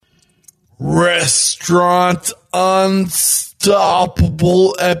Restaurant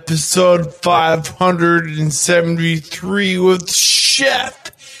Unstoppable, episode 573 with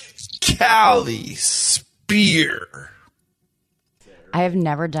Chef Callie Spear. I have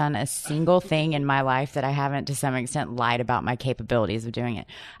never done a single thing in my life that I haven't, to some extent, lied about my capabilities of doing it.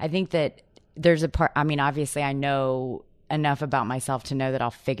 I think that there's a part, I mean, obviously I know enough about myself to know that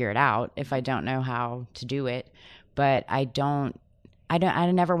I'll figure it out if I don't know how to do it. But I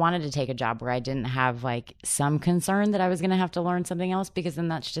never wanted to take a job where I didn't have like some concern that I was going to have to learn something else, because then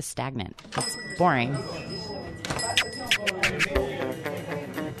that's just stagnant. It's boring.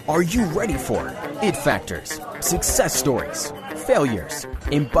 Are you ready for it factors, success stories, failures,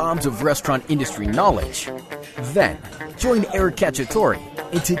 and bombs of restaurant industry knowledge? Then join Eric Cacciatore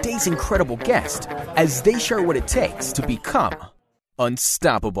and today's incredible guest as they share what it takes to become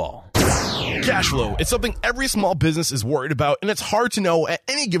unstoppable. Cash flow. It's something every small business is worried about, and it's hard to know at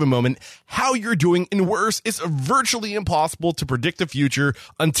any given moment how you're doing, and worse, it's virtually impossible to predict the future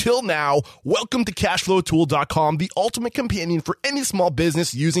until now. Welcome to CashflowTool.com, the ultimate companion for any small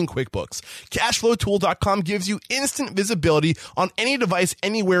business using QuickBooks. CashflowTool.com gives you instant visibility on any device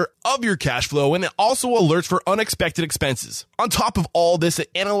anywhere of your cash flow, and it also alerts for unexpected expenses. On top of all this, it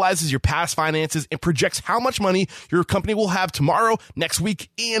analyzes your past finances and projects how much money your company will have tomorrow, next week,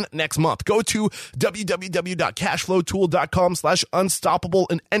 and next month. Go to www.cashflowtool.com/unstoppable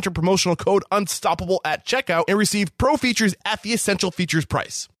and enter promotional code unstoppable at checkout and receive pro features at the essential features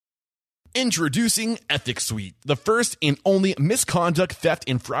price. Introducing Ethics Suite, the first and only misconduct, theft,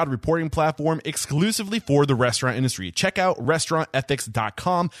 and fraud reporting platform exclusively for the restaurant industry. Check out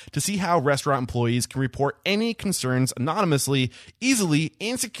restaurantethics.com to see how restaurant employees can report any concerns anonymously, easily,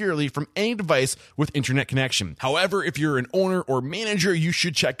 and securely from any device with internet connection. However, if you're an owner or manager, you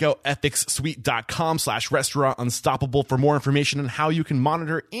should check out ethicssuite.com/restaurant unstoppable for more information on how you can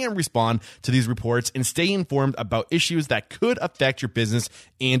monitor and respond to these reports and stay informed about issues that could affect your business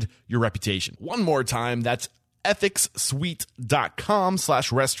and your reputation. One more time, that's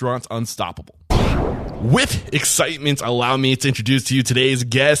ethicssuite.com/restaurant unstoppable. With excitement, allow me to introduce to you today's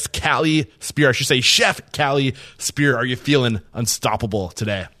guest, Callie Spear. I should say Chef Callie Spear. Are you feeling unstoppable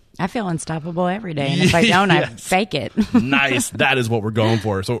today? I feel unstoppable every day, and if I don't, yes. I fake it. Nice. That is what we're going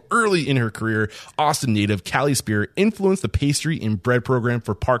for. So early in her career, Austin native Callie Spear influenced the pastry and bread program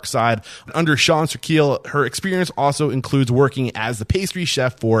for Parkside. Under Sean Serkiel, her experience also includes working as the pastry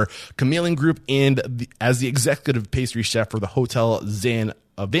chef for Chameleon Group and as the executive pastry chef for the Hotel Van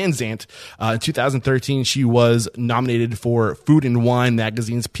Zandt. In 2013, she was nominated for Food and Wine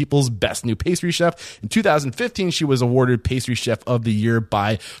magazine's People's Best New Pastry Chef. In 2015, she was awarded Pastry Chef of the Year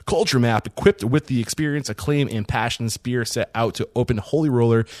by Culture Map. Equipped with the experience, acclaim, and passion, Spear set out to open Holy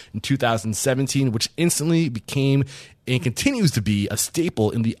Roller in 2017, which instantly became and continues to be a staple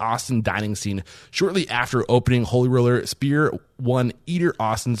in the Austin dining scene. Shortly after opening Holy Roller, Spear won Eater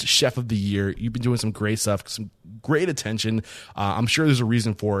Austin's Chef of the Year. You've been doing some great stuff, some great attention. I'm sure there's a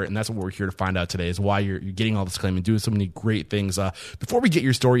reason for it, and that's what we're here to find out today, is why you're getting all this acclaim and doing so many great things. Before we get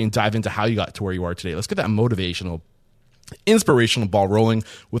your story and dive into how you got to where you are today, let's get that motivational, inspirational ball rolling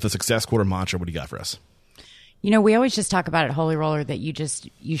with a success quote or mantra. What do you got for us? You know, we always just talk about at Holy Roller that you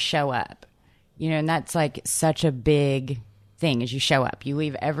show up. You know, and that's like such a big thing, is you show up. You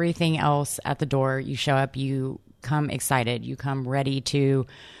leave everything else at the door. You show up, you come excited, you come ready to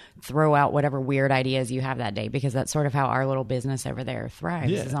throw out whatever weird ideas you have that day, because that's sort of how our little business over there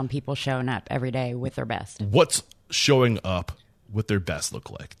thrives, is on people showing up every day with their best. What's showing up with their best look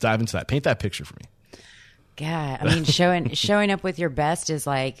like? Dive into that. Paint that picture for me. God, I mean, showing up with your best is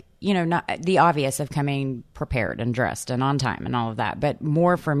like, you know, not the obvious of coming prepared and dressed and on time and all of that. But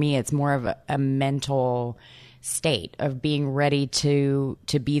more for me, it's more of a mental state of being ready to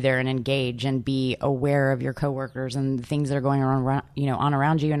be there and engage and be aware of your coworkers and the things that are going on, you know, on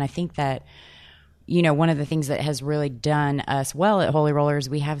around you. And I think that, you know, one of the things that has really done us well at Holy Roller is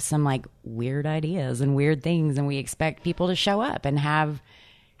we have some like weird ideas and weird things, and we expect people to show up and have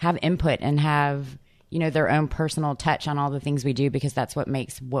input and have, you know, their own personal touch on all the things we do, because that's what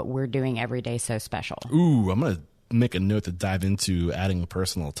makes what we're doing every day so special. Ooh, I'm going to make a note to dive into adding a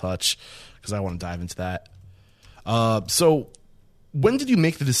personal touch, because I want to dive into that. So when did you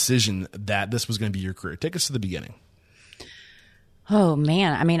make the decision that this was going to be your career? Take us to the beginning. Oh,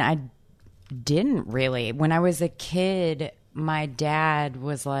 man. I mean, I didn't really. When I was a kid, my dad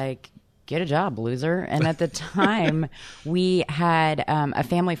was like, get a job, loser. And at the time, we had a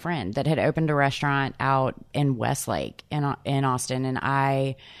family friend that had opened a restaurant out in Westlake in Austin, and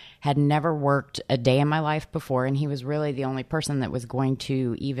I had never worked a day in my life before, and he was really the only person that was going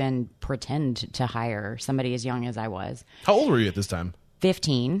to even pretend to hire somebody as young as I was. How old were you at this time?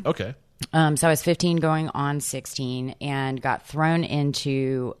 15. Okay. So I was 15 going on 16 and got thrown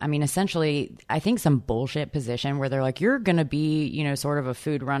into, I mean, essentially, I think some bullshit position where they're like, you're going to be, you know, sort of a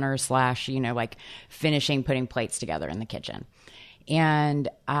food runner / you know, like putting plates together in the kitchen. And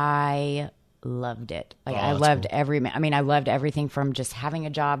I loved it. Like I loved I loved everything from just having a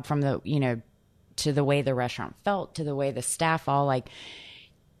job, from the, you know, to the way the restaurant felt, to the way the staff all like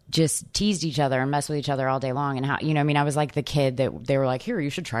just teased each other and messed with each other all day long. And how, you know, I mean, I was like the kid that they were like, here, you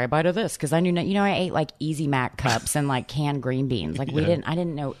should try a bite of this. Cause I knew, you know, I ate like Easy Mac cups and like canned green beans. Like I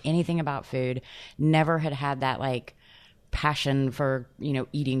didn't know anything about food. Never had that like passion for, you know,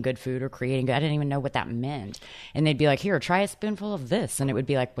 eating good food or creating good. I didn't even know what that meant. And they'd be like, here, try a spoonful of this. And it would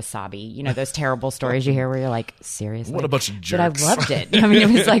be like wasabi, you know, those terrible stories you hear where you're like, seriously? What a bunch of jerks. But I loved it. I mean, it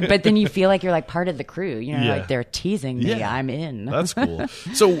was like, but then you feel like you're like part of the crew, you know, like they're teasing me. Yeah. I'm in. That's cool.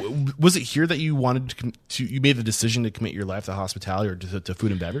 So was it here that you wanted you made the decision to commit your life to hospitality or to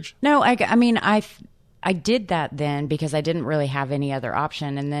food and beverage? No, I mean, I did that then because I didn't really have any other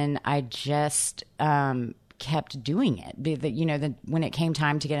option. And then I just, kept doing it. You know, when it came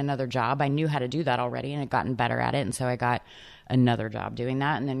time to get another job, I knew how to do that already and had gotten better at it. And so I got another job doing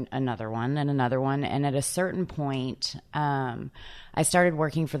that, and then another one and another one. And at a certain point, I started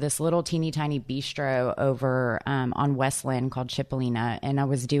working for this little teeny tiny bistro over on Westland called Cipollina. And I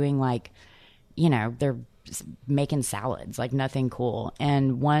was doing like, you know, they're making salads, like nothing cool.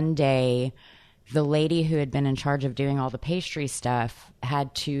 And one day, the lady who had been in charge of doing all the pastry stuff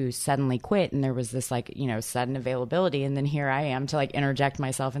had to suddenly quit. And there was this like, you know, sudden availability. And then here I am to like interject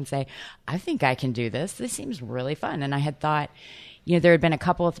myself and say, I think I can do this. This seems really fun. And I had thought, you know, there had been a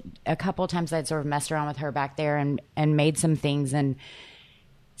couple of times I'd sort of messed around with her back there and made some things and,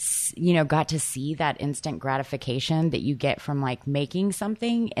 you know, got to see that instant gratification that you get from like making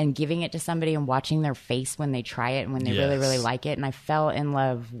something and giving it to somebody and watching their face when they try it and when they really, really like it. And I fell in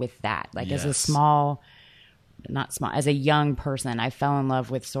love with that. Like as as a young person, I fell in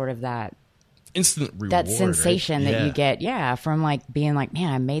love with sort of that instant reward, that sensation right? that you get, from like being like,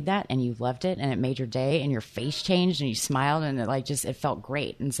 man, I made that and you loved it and it made your day and your face changed and you smiled and it like just it felt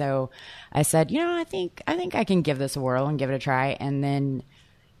great. And so I said, you know, I think I can give this a whirl and give it a try. And then,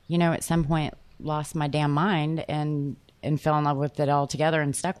 you know, at some point lost my damn mind and fell in love with it altogether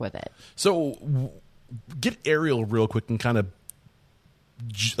and stuck with it. So get aerial real quick and kind of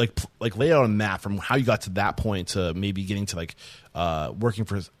like lay out a map from how you got to that point to maybe getting to like working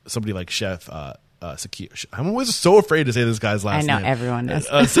for somebody like Chef Sakil. I'm always so afraid to say this guy's last name. I know, everyone is.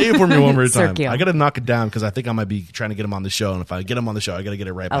 Say it for me one more time. Sakil. I got to knock it down because I think I might be trying to get him on the show. And if I get him on the show, I got to get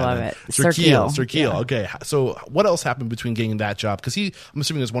it right. I by love then. it. Sakil. Yeah. Okay. So what else happened between getting that job? Because I'm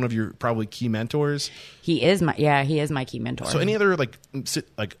assuming is one of your probably key mentors. He is my key mentor. So any other like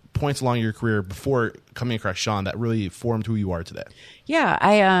points along your career before coming across Sean that really formed who you are today?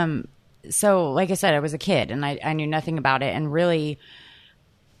 Yeah, so like I said, I was a kid and I knew nothing about it. And really,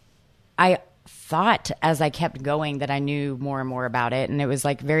 I thought as I kept going that I knew more and more about it. And it was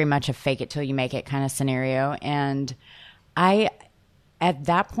like very much a fake it till you make it kind of scenario. And I, at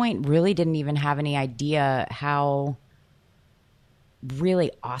that point, really didn't even have any idea how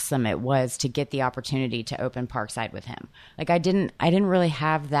really awesome it was to get the opportunity to open Parkside with him. Like I didn't really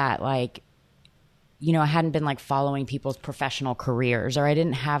have that, like, you know, I hadn't been like following people's professional careers, or I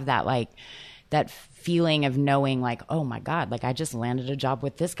didn't have that like that feeling of knowing like, oh my God, like I just landed a job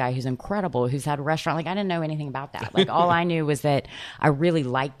with this guy who's incredible, who's had a restaurant. Like I didn't know anything about that. Like all I knew was that I really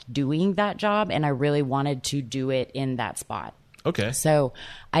liked doing that job and I really wanted to do it in that spot. Okay. So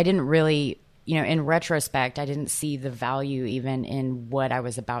I didn't really, you know, in retrospect, I didn't see the value even in what I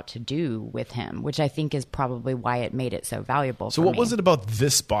was about to do with him, which I think is probably why it made it so valuable. So what was it about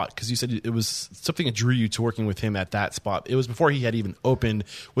this spot? Because you said it was something that drew you to working with him at that spot. It was before he had even opened.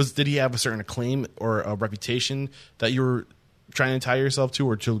 Did he have a certain acclaim or a reputation that you were trying to tie yourself to,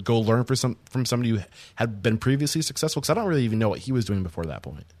 or to go learn from somebody who had been previously successful? Because I don't really even know what he was doing before that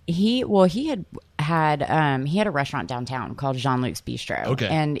point. He had a restaurant downtown called Jean-Luc's Bistro. Okay.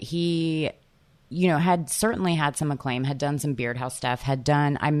 And he, you know, had certainly had some acclaim, had done some Beard House stuff,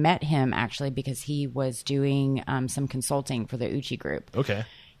 I met him actually because he was doing some consulting for the Uchi Group. Okay.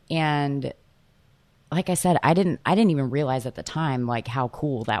 And like I said, I didn't even realize at the time like how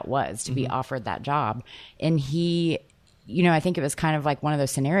cool that was to be offered that job. And he, you know, I think it was kind of like one of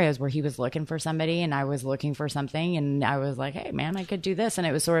those scenarios where he was looking for somebody and I was looking for something, and I was like, hey man, I could do this. And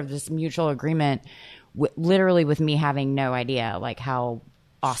it was sort of this mutual agreement, literally with me having no idea like how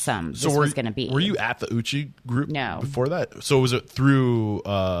awesome this was going to be. Were you at the Uchi Group No. before that? So was it through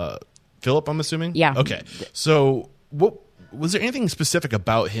Philip, I'm assuming? Yeah. Okay. So was there anything specific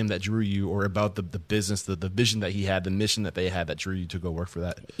about him that drew you, or about the business, the vision that he had, the mission that they had, that drew you to go work for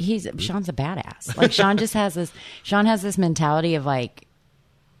that? Sean's a badass. Like Sean has this mentality of like,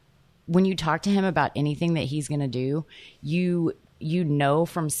 when you talk to him about anything that he's going to do, you know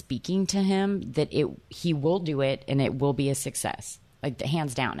from speaking to him that he will do it and it will be a success, like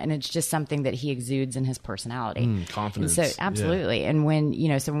hands down. And it's just something that he exudes in his personality. Confidence. And so absolutely. Yeah. And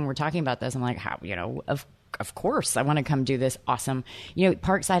when, so when we're talking about this, I'm like, how, of course I want to come do this awesome,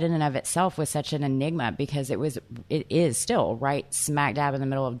 Parkside in and of itself was such an enigma because it is still right smack dab in the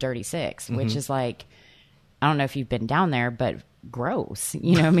middle of Dirty Six, which is like, I don't know if you've been down there, but gross,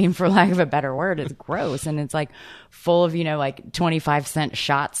 for lack of a better word, it's gross. And it's like full of, like 25-cent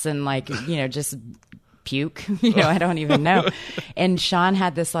shots and like, just puke, I don't even know. And Sean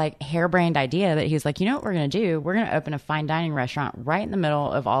had this like harebrained idea that he was like, what we're going to do? We're going to open a fine dining restaurant right in the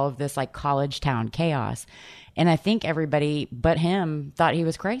middle of all of this like college town chaos. And I think everybody but him thought he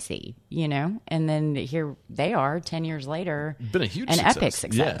was crazy, and then here they are 10 years later. Been a huge epic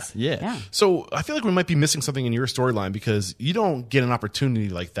success. Yeah. So I feel like we might be missing something in your storyline, because you don't get an opportunity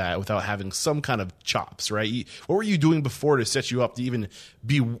like that without having some kind of chops, right? What were you doing before to set you up to even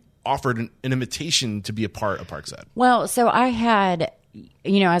be offered an invitation to be a part of Parkside? Well, so I had,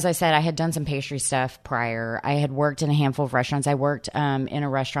 as I said, I had done some pastry stuff prior. I had worked in a handful of restaurants. I worked in a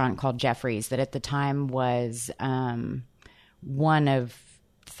restaurant called Jeffrey's that at the time was one of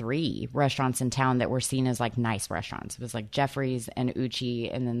 3 restaurants in town that were seen as like nice restaurants. It was like Jeffrey's and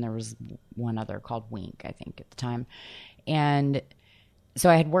Uchi, and then there was one other called Wink, I think, at the time. And so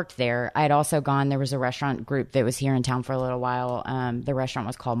I had worked there. I had also gone, there was a restaurant group that was here in town for a little while. The restaurant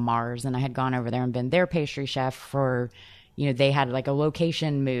was called Mars, and I had gone over there and been their pastry chef for, they had like a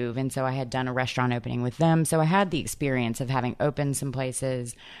location move. And so I had done a restaurant opening with them. So I had the experience of having opened some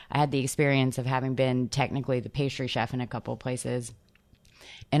places. I had the experience of having been technically the pastry chef in a couple of places.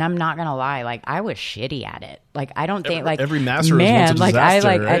 And I'm not gonna lie, like I was shitty at it. Like I don't think like every master is once a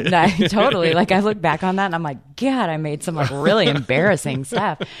disaster, right? I totally like I look back on that and I'm like, God, I made some like really embarrassing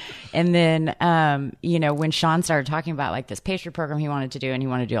stuff. And then when Sean started talking about like this pastry program he wanted to do, and he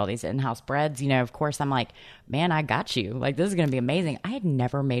wanted to do all these in-house breads, of course I'm like, man, I got you. Like this is gonna be amazing. I had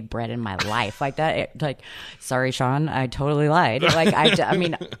never made bread in my life like that. Sorry, Sean, I totally lied. Like I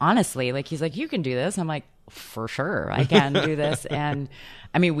mean, honestly, like he's like, you can do this. I'm like, for sure, I can do this. And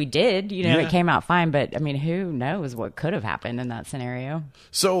I mean, we did, it came out fine, but I mean, who knows what could have happened in that scenario?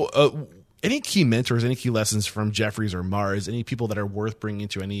 So, any key mentors, any key lessons from Jeffrey's or Mars, any people that are worth bringing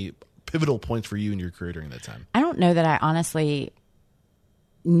to any pivotal points for you in your career during that time? I don't know that I honestly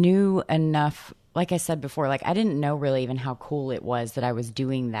knew enough. Like I said before, like I didn't know really even how cool it was that I was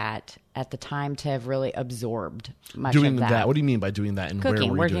doing that at the time to have really absorbed much doing of that. What do you mean by doing that? And cooking, where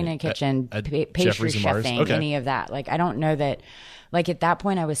were you working doing in a kitchen, at pastry Jeffrey's and Mars? chefing, any of that. Like I don't know that. Like at that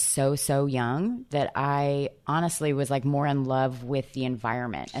point, I was so young that I honestly was like more in love with the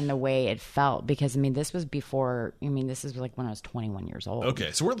environment and the way it felt. Because I mean, this was before. I mean, this is like when I was 21 years old.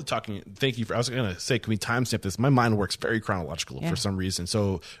 Okay, so we're talking. Thank you for. I was going to say, can we timestamp this? My mind works very chronological for some reason.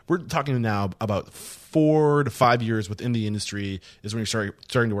 So we're talking now about 4 to 5 years within the industry is when you're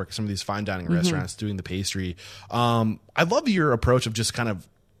starting to work at some of these fine dining restaurants, doing the pastry. I love your approach of just kind of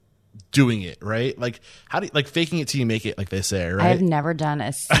doing it, right? Like how do you, like faking it till you make it, like they say, right? I've never done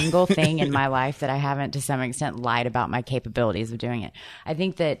a single thing in my life that I haven't to some extent lied about my capabilities of doing it. I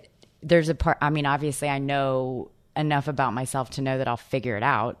think that there's a part, I mean, obviously I know enough about myself to know that I'll figure it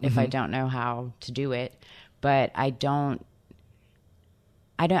out if I don't know how to do it, but I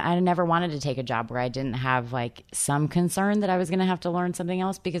never wanted to take a job where I didn't have like some concern that I was going to have to learn something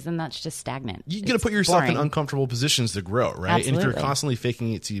else, because then that's just stagnant. You got to put yourself in uncomfortable positions to grow, right? Absolutely. And if you're constantly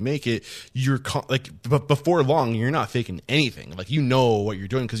faking it till you make it, but before long, you're not faking anything. Like you know what you're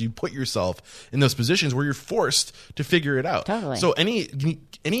doing because you put yourself in those positions where you're forced to figure it out. Totally. So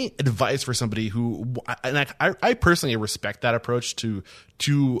any advice for somebody who, and I personally respect that approach to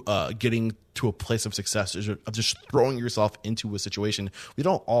getting to a place of success, of just throwing yourself into a situation. We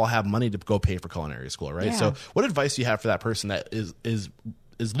don't all have money to go pay for culinary school, right? Yeah. So what advice do you have for that person that is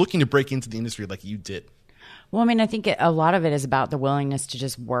looking to break into the industry like you did? Well, I mean, I think a lot of it is about the willingness to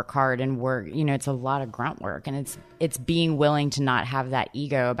just work hard and work. It's a lot of grunt work, and it's being willing to not have that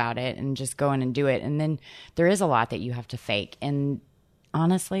ego about it and just go in and do it. And then there is a lot that you have to fake. And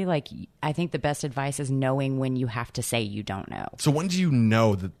honestly, like I think the best advice is knowing when you have to say you don't know. So when do you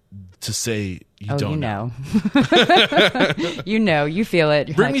know to say you don't know? You feel it.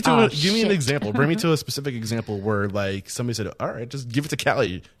 Give me an example. Bring me to a specific example where like somebody said, all right, just give it to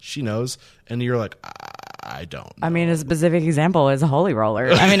Callie. She knows. And you're like, I don't know. I mean, a specific example is a Holy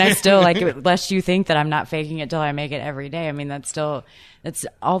Roller. I mean, I still like, lest you think that I'm not faking it till I make it every day. I mean, that's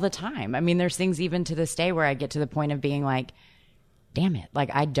all the time. I mean, there's things even to this day where I get to the point of being like, damn it,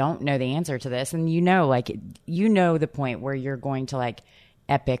 like I don't know the answer to this. And the point where you're going to like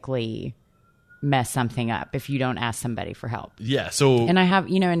epically mess something up if you don't ask somebody for help. Yeah. So, and I have,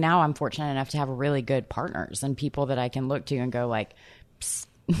 and now I'm fortunate enough to have really good partners and people that I can look to and go like, psst.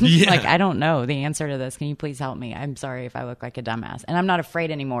 yeah. Like, I don't know the answer to this. Can you please help me? I'm sorry if I look like a dumbass. And I'm not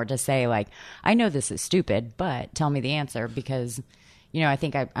afraid anymore to say, like, I know this is stupid, but tell me the answer because, I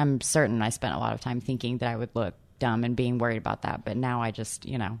think I'm certain I spent a lot of time thinking that I would look dumb and being worried about that. But now I just,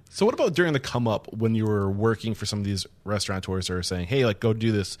 So what about during the come up when you were working for some of these restaurateurs that are saying, hey, like, go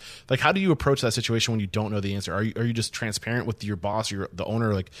do this? Like, how do you approach that situation when you don't know the answer? Are you just transparent with your boss or the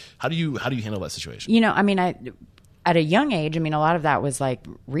owner? Like, how do you handle that situation? I mean, at a young age, I mean, a lot of that was like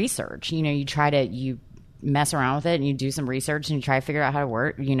research. You mess around with it and you do some research and you try to figure out how to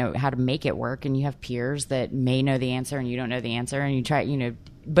work, how to make it work. And you have peers that may know the answer and you don't know the answer. And you try,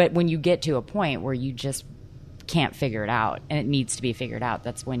 but when you get to a point where you just can't figure it out and it needs to be figured out,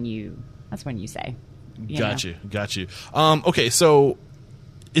 that's when you say. Got you. Okay, so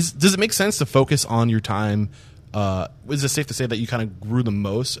does it make sense to focus on your time? Is it safe to say that you kind of grew the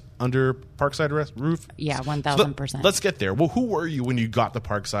most under Parkside roof? Yeah, 1,000%. Let's get there. Well, who were you when you got the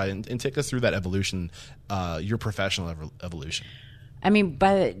Parkside, and take us through that evolution, your professional evolution? I mean,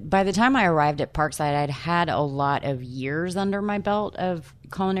 by the time I arrived at Parkside, I'd had a lot of years under my belt of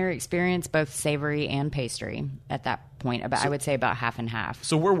culinary experience, both savory and pastry. At that point, I would say about half and half.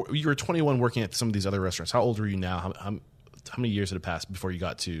 So you were 21 working at some of these other restaurants. How old were you now? How many years had it passed before you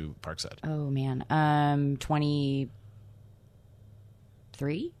got to Parkside? Oh man,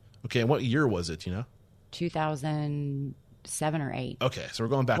 23. Okay, and what year was it? 2007 or 8. Okay, so we're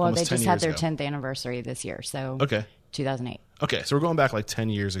going back. Well, almost they 10 just years had their ago. 10th anniversary this year, so okay, 2008. Okay, so we're going back like 10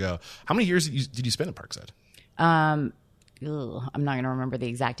 years ago. How many years did you spend at Parkside? I'm not going to remember the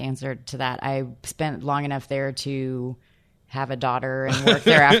exact answer to that. I spent long enough there to have a daughter and work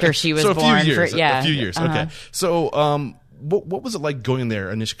there after she was so born. A few years. Uh-huh. Okay. So, what was it like going there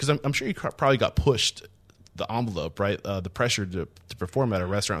initially? Because I'm sure you probably got pushed the envelope, right? The pressure to perform at a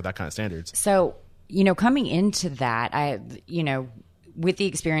restaurant with that kind of standards. So, coming into that, with the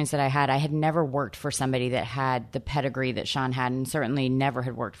experience that I had never worked for somebody that had the pedigree that Sean had, and certainly never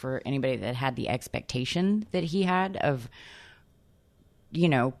had worked for anybody that had the expectation that he had of,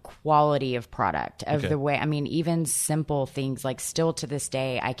 quality of product, of the way, I mean, even simple things like still to this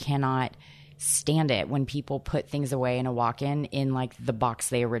day, I cannot stand it when people put things away in a walk-in in like the box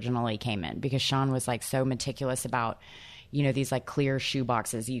they originally came in, because Sean was like so meticulous about, these like clear shoe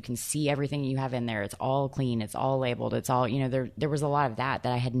boxes. You can see everything you have in there. It's all clean. It's all labeled. It's all, there was a lot of that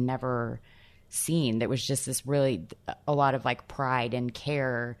I had never seen. That was just this really, a lot of like pride and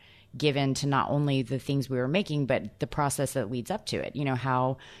care given to not only the things we were making, but the process that leads up to it.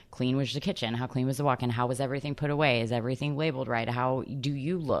 How clean was the kitchen? How clean was the walk-in? How was everything put away? Is everything labeled right? How do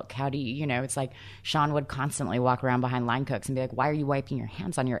you look? How do you, it's like Sean would constantly walk around behind line cooks and be like, why are you wiping your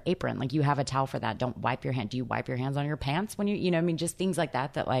hands on your apron? Like, you have a towel for that. Don't wipe your hand. Do you wipe your hands on your pants when just things like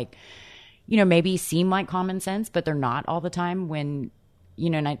that like, maybe seem like common sense, but they're not all the time when,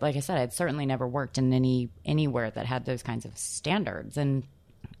 and like I said, I'd certainly never worked in anywhere that had those kinds of standards. And,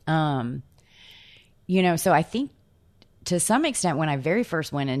 so I think to some extent when I very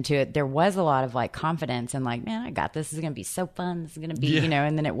first went into it, there was a lot of like confidence and like, man, I got this. This is going to be so fun. This is going to be,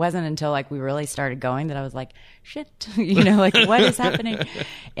 and then it wasn't until like we really started going that I was like, shit, like what is happening?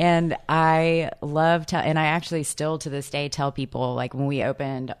 And I love and I actually still to this day tell people, like when we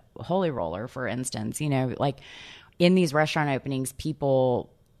opened Holy Roller, for instance, like in these restaurant openings,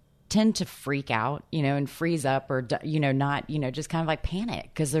 people tend to freak out, and freeze up or, not, just kind of like panic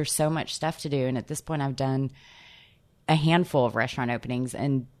because there's so much stuff to do. And at this point I've done a handful of restaurant openings,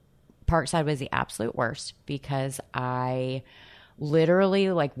 and Parkside was the absolute worst because I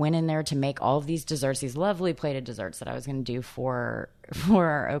literally like went in there to make all of these desserts, these lovely plated desserts that I was going to do for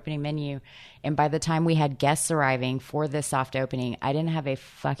our opening menu. And by the time we had guests arriving for this soft opening, I didn't have a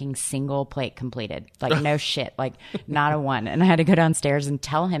fucking single plate completed. Like no shit, like not a one. And I had to go downstairs and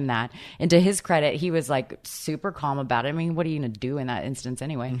tell him that. And to his credit, he was like super calm about it. I mean, what are you going to do in that instance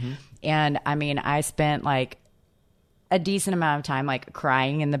anyway? Mm-hmm. And I mean, I spent like a decent amount of time like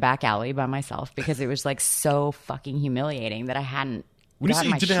crying in the back alley by myself because it was like so fucking humiliating that I hadn't. When you say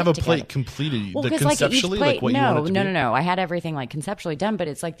you didn't have a plate completed, well, conceptually, like, like what you wanted to do? No. I had everything like conceptually done, but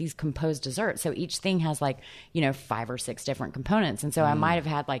it's like these composed desserts. So each thing has like, 5 or 6 different components. And so I might have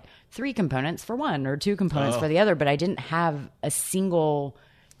had like 3 components for one or 2 components for the other, but I didn't have a single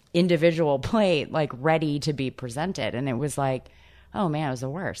individual plate, like ready to be presented. And it was like, oh man, it was the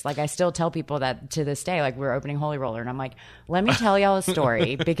worst. Like I still tell people that to this day, like we're opening Holy Roller and I'm like, let me tell y'all a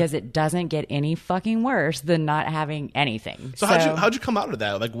story because it doesn't get any fucking worse than not having anything. So how'd you come out of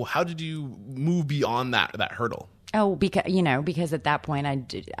that? Like, how did you move beyond that hurdle? Oh, because at that point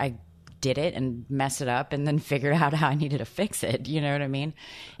I did it and messed it up and then figured out how I needed to fix it. You know what I mean?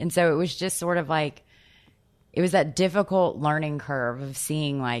 And so it was just sort of like, it was that difficult learning curve of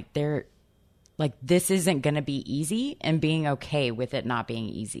seeing like this isn't going to be easy and being okay with it not being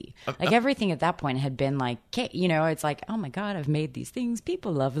easy. Like everything at that point had been like, it's like, oh my God, I've made these things.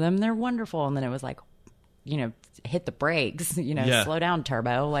 People love them. They're wonderful. And then it was like, hit the brakes, slow down,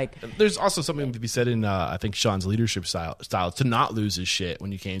 turbo. Like there's also something to be said in, I think Sean's leadership style to not lose his shit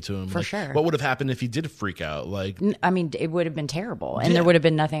when you came to him. For sure. What would have happened if he did freak out? Like, I mean, it would have been terrible and there would have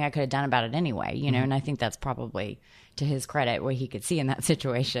been nothing I could have done about it anyway, and I think that's probably to his credit what he could see in that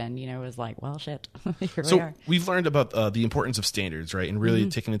situation, was like, well, shit, here we are. We've learned about the importance of standards, right? And really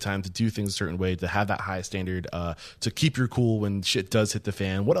taking the time to do things a certain way, to have that high standard, to keep your cool when shit does hit the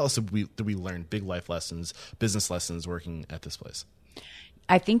fan. What else did we learn? Big life lessons, business lessons working at this place?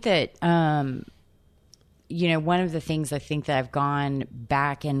 I think that, one of the things I think that I've gone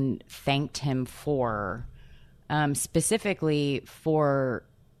back and thanked him for, specifically for,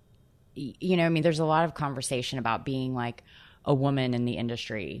 there's a lot of conversation about being like a woman in the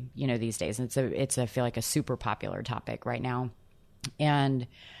industry, these days. And it's I feel like a super popular topic right now. And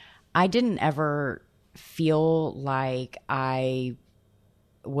I didn't ever feel like I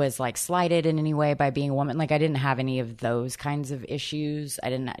was like slighted in any way by being a woman. Like I didn't have any of those kinds of issues. I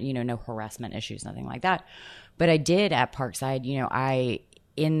didn't, no harassment issues, nothing like that. But I did at Parkside,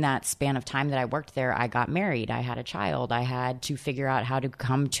 in that span of time that I worked there, I got married. I had a child. I had to figure out how to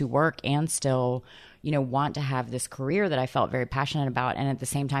come to work and still, want to have this career that I felt very passionate about. And at the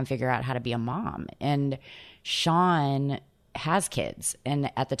same time, figure out how to be a mom. And Sean has kids and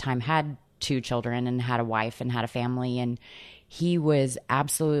at the time had 2 children and had a wife and had a family. And he was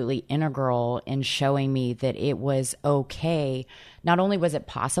absolutely integral in showing me that it was okay. Not only was it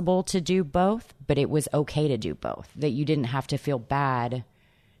possible to do both, but it was okay to do both, that you didn't have to feel bad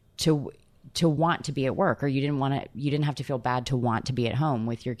to want to be at work, or you didn't have to feel bad to want to be at home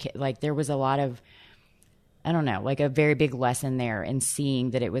with your kid. Like there was a lot of, I don't know, like a very big lesson there in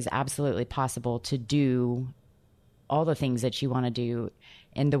seeing that it was absolutely possible to do all the things that you want to do.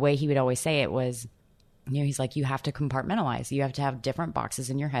 And the way he would always say it was, he's like, you have to compartmentalize. You have to have different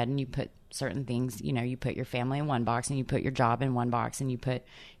boxes in your head, and you put certain things, you put your family in one box, and you put your job in one box, and you put,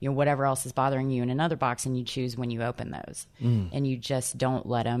 whatever else is bothering you in another box, and you choose when you open those. And you just don't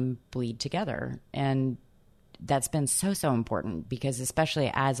let them bleed together. And that's been so, so important, because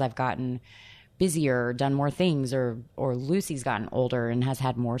especially as I've gotten busier, done more things, or Lucy's gotten older and has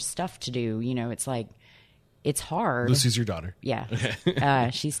had more stuff to do, it's like, it's hard. Lucy's your daughter. Yeah. Okay.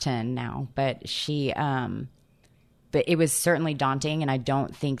 She's 10 now, but but it was certainly daunting. And I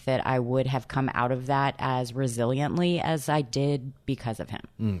don't think that I would have come out of that as resiliently as I did because of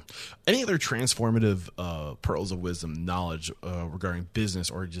him. Any other transformative pearls of wisdom, knowledge regarding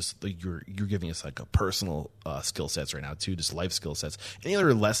business, or just like you're giving us like a personal skill sets right now too, just life skill sets? Any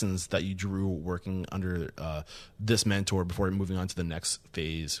other lessons that you drew working under this mentor before moving on to the next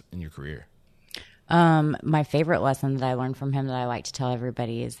phase in your career? My favorite lesson that I learned from him that I like to tell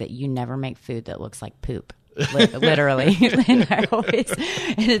everybody is that you never make food that looks like poop. Literally.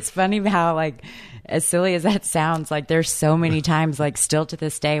 And it's funny how, like, as silly as that sounds, like there's so many times, like still to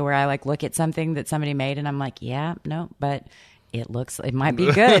this day, where I like look at something that somebody made and I'm like, yeah, no, but it might be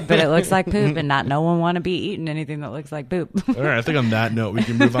good, but it looks like poop, and not no one want to be eating anything that looks like poop. All right. I think on that note, we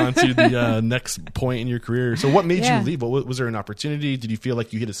can move on to the next point in your career. So what made you leave? Was there an opportunity? Did you feel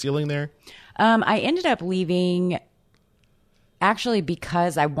like you hit a ceiling there? I ended up leaving actually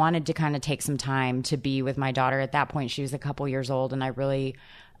because I wanted to kind of take some time to be with my daughter. At that point, she was a couple years old, and I really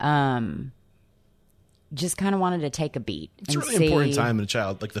just kind of wanted to take a beat. It's a really important time in a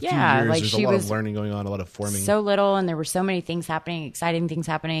child. Like the few years, like there's a lot of learning going on, a lot of forming. So little, and there were so many things happening, exciting things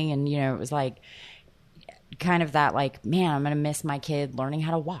happening. And, it was like kind of that like, man, I'm going to miss my kid learning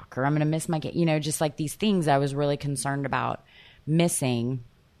how to walk, or I'm going to miss my kid, just like these things I was really concerned about missing.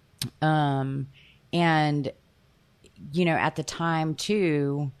 And, at the time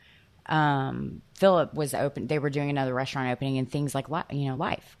too, Philip was open. They were doing another restaurant opening, and things like,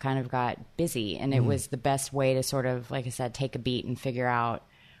 life kind of got busy, and it was the best way to sort of, like I said, take a beat and figure out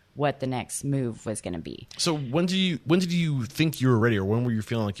what the next move was going to be. So when did you think you were ready, or when were you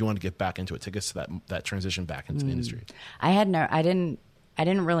feeling like you wanted to get back into it? Take us to that transition back into the industry. I didn't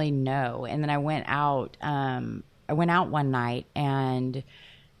really know. And then I went out one night, and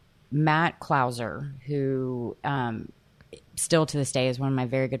Matt Klauser, who still to this day is one of my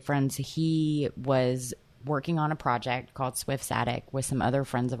very good friends, he was working on a project called Swift's Attic with some other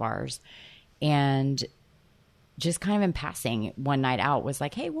friends of ours. And just kind of in passing one night out was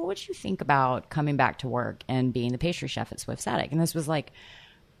like, hey, what would you think about coming back to work and being the pastry chef at Swift's Attic? And this was like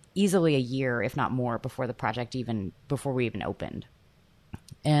easily a year, if not more, before we even opened.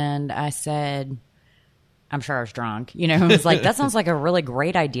 And I said, I'm sure I was drunk, I was like, that sounds like a really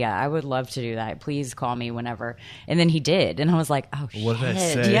great idea. I would love to do that. Please call me whenever. And then he did. And I was like, oh, shit. What did I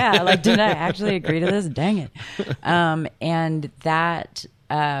say? Yeah. Like, did I actually agree to this? Dang it. And that,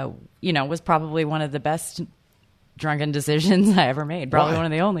 was probably one of the best drunken decisions I ever made. Probably Why? One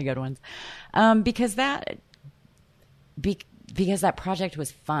of the only good ones. Because that project was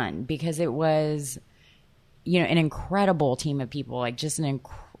fun, because it was, an incredible team of people, like just an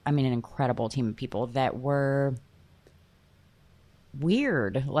incredible team of people that were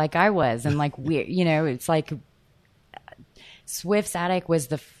weird, like I was, and like weird, it's like Swift's Attic was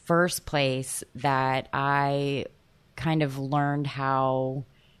the first place that I kind of learned how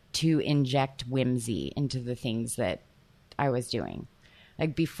to inject whimsy into the things that I was doing.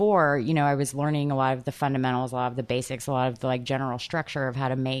 Like before, I was learning a lot of the fundamentals, a lot of the basics, a lot of the like general structure of how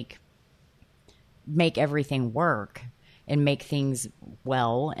to make everything work and make things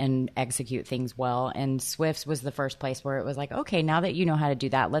well and execute things well. And Swift's was the first place where it was like, okay, now that you know how to do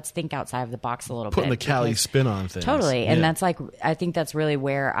that, let's think outside of the box a little bit. Putting the Cali spin on things. Totally. And Yeah. that's like, I think that's really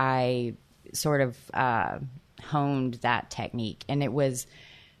where I sort of honed that technique. And it was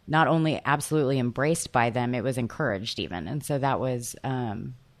not only absolutely embraced by them, it was encouraged even. And so that was,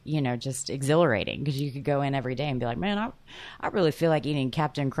 just exhilarating, because you could go in every day and be like, man, I really feel like eating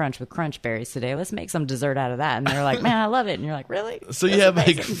Captain Crunch with crunch berries today. Let's make some dessert out of that. And they're like, man, I love it. And you're like, really? So That's you have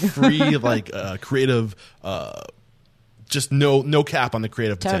amazing. like free, like creative, just no cap on the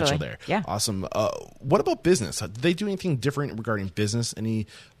creative potential Totally. there. Yeah. Awesome. What about business? Did they do anything different regarding business? Any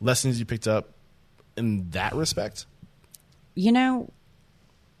lessons you picked up in that respect? I'm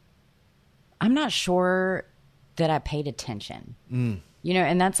not sure that I paid attention.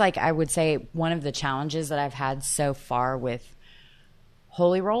 And that's like, I would say one of the challenges that I've had so far with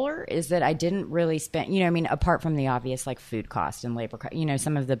Holy Roller is that I didn't really spend, apart from the obvious like food cost and labor cost,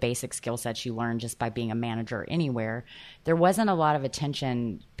 some of the basic skill sets you learn just by being a manager anywhere, there wasn't a lot of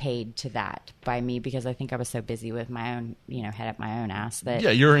attention paid to that by me, because I think I was so busy with my own, head up my own ass that.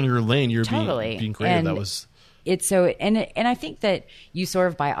 Yeah, you're in your lane. You're Totally. being creative. And that was. It's so, and I think that you sort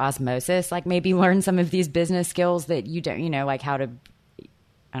of by osmosis, like maybe learn some of these business skills that you don't, like how to,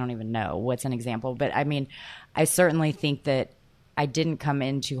 I don't even know what's an example, but I mean, I certainly think that I didn't come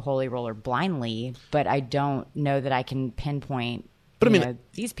into Holy Roller blindly, but I don't know that I can pinpoint. But I mean,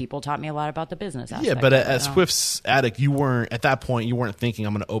 these people taught me a lot about the business aspect. Yeah, but of it. at Swift's Attic, at that point, you weren't thinking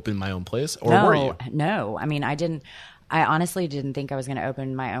I'm going to open my own place, or no, were you? No, I mean, I honestly didn't think I was going to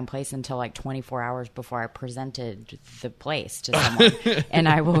open my own place until like 24 hours before I presented the place to someone.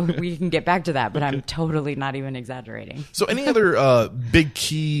 And we can get back to that, but I'm totally not even exaggerating. So any other big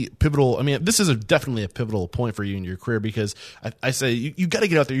key pivotal, I mean, this is definitely a pivotal point for you in your career, because I say you got to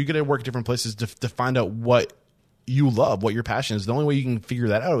get out there. You got to work different places to find out what you love, what your passion is. The only way you can figure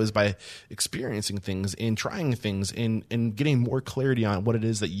that out is by experiencing things and trying things and getting more clarity on what it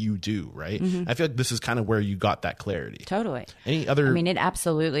is that you do, right? Mm-hmm. I feel like this is kind of where you got that clarity. Totally. Any other? I mean, it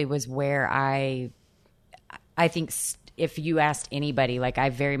absolutely was where I think if you asked anybody, like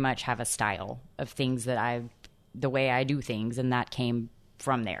I very much have a style of things the way I do things, and that came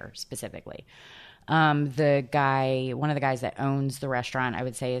from there specifically. One of the guys that owns the restaurant, I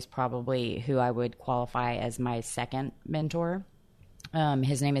would say, is probably who I would qualify as my second mentor.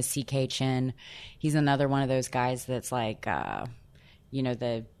 His name is CK Chin. He's another one of those guys that's like, the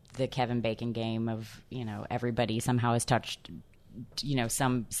Kevin Bacon game of, everybody somehow has touched,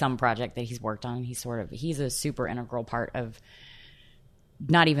 some project that he's worked on. He's a super integral part of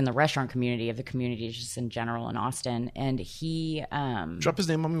not even the restaurant community, of the community just in general in Austin. And he drop his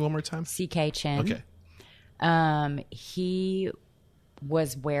name on me one more time. CK Chin. Okay. He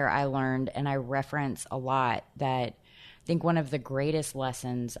was where I learned, and I reference a lot, that I think one of the greatest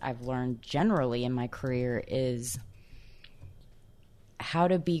lessons I've learned generally in my career is how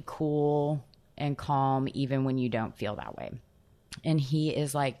to be cool and calm even when you don't feel that way. And he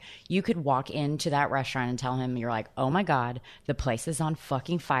is like, you could walk into that restaurant and tell him, you're like, oh my God, the place is on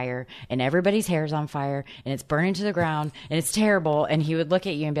fucking fire and everybody's hair's on fire and it's burning to the ground and it's terrible. And he would look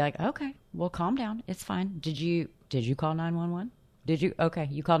at you and be like, okay, well, calm down. It's fine. Did you call 911? Did you? Okay.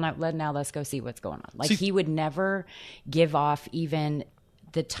 You called now let's go see what's going on. Like, he would never give off even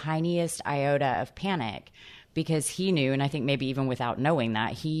the tiniest iota of panic, because he knew, and I think maybe even without knowing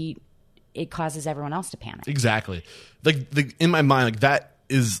that, it causes everyone else to panic. Exactly. Like in my mind, like that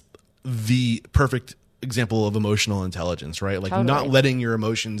is the perfect example of emotional intelligence, right? Like Totally. not letting your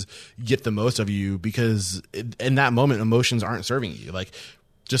emotions get the most of you, because in that moment, emotions aren't serving you. Like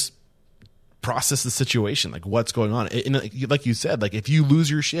just process the situation, like what's going on. And like you said, like if you lose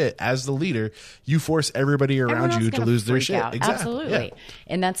your shit as the leader, you force everybody around Everyone you else to gonna lose their freak shit. out. Exactly. Absolutely. Yeah.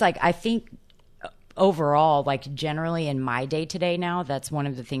 And that's like, I think overall, like generally in my day to day now, that's one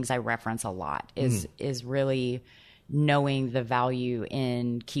of the things I reference a lot is really knowing the value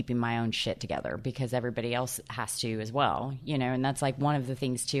in keeping my own shit together, because everybody else has to as well, you know. And that's like one of the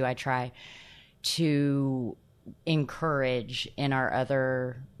things too I try to encourage in our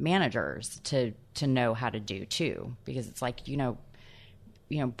other managers to know how to do too, because it's like, you know,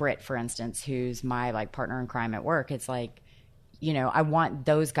 Britt, for instance, who's my like partner in crime at work, it's like, you know, I want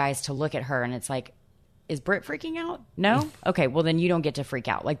those guys to look at her and it's like, is Britt freaking out? No? Okay, well then you don't get to freak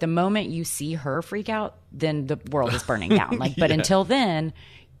out. Like the moment you see her freak out, then the world is burning down. Like, but until then,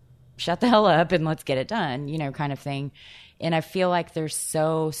 shut the hell up and let's get it done, you know, kind of thing. And I feel like there's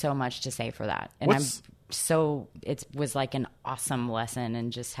so much to say for that. And it was like an awesome lesson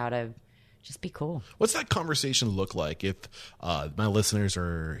in just how to just be cool. What's that conversation look like if my listeners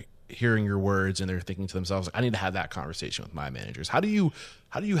are hearing your words and they're thinking to themselves, I need to have that conversation with my managers? How do you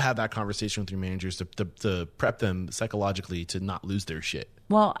have that conversation with your managers to prep them psychologically to not lose their shit?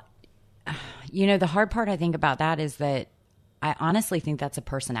 Well, you know, the hard part I think about that is that I honestly think that's a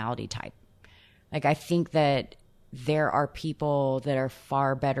personality type. Like I think that there are people that are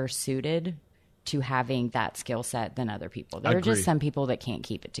far better suited to having that skill set than other people. There are just some people that can't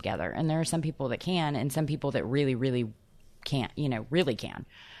keep it together, and there are some people that can, and some people that really, really can't, you know, really can.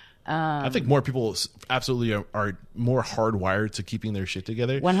 I think more people absolutely are more hardwired to keeping their shit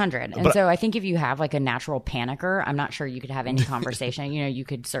together. 100. And so I think if you have like a natural panicker, I'm not sure you could have any conversation. You know, you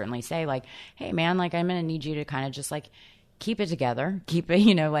could certainly say like, hey man, like I'm going to need you to kind of just like keep it together, keep it,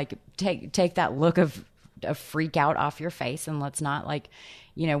 you know, like take that look of freak out off your face, and let's not like,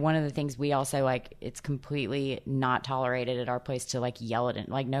 you know, one of the things we also like, it's completely not tolerated at our place to like yell at it.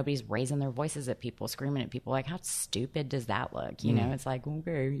 Like nobody's raising their voices at people, screaming at people. Like how stupid does that look? You know, it's like,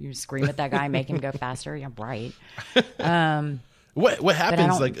 okay, you scream at that guy, make him go faster. Yeah, right. What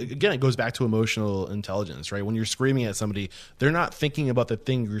happens, like, again, it goes back to emotional intelligence, right? When you're screaming at somebody, they're not thinking about the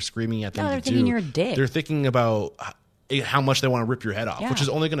thing you're screaming at them they're to thinking do. you're a dick. They're thinking about how much they want to rip your head off, which is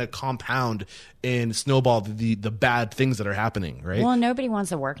only going to compound and snowball the bad things that are happening, right? Well, nobody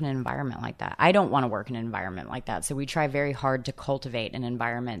wants to work in an environment like that. I don't want to work in an environment like that. So we try very hard to cultivate an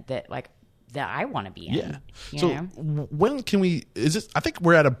environment that I want to be in. Yeah. You know? When can we, I think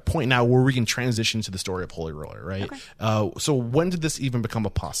we're at a point now where we can transition to the story of Holy Roller, right? Okay. So when did this even become a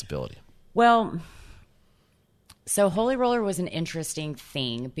possibility? Well, so Holy Roller was an interesting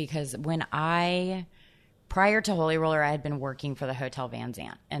thing because prior to Holy Roller, I had been working for the Hotel Van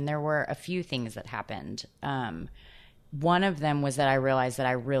Zandt, and there were a few things that happened. One of them was that I realized that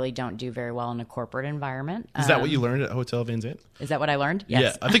I really don't do very well in a corporate environment. Is that what you learned at Hotel Van Zandt? Is that what I learned?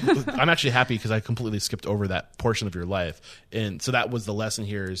 Yes. Yeah, I think I'm actually happy because I completely skipped over that portion of your life, and so that was the lesson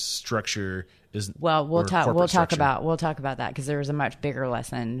here: is structure is well. We'll talk structure. about that because there was a much bigger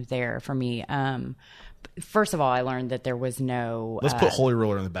lesson there for me. First of all, I learned that there was no. Let's put Holy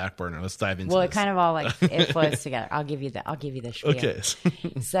Roller on the back burner. Let's dive into. Well, this. It kind of all like it flows together. I'll give you the spiel. Okay.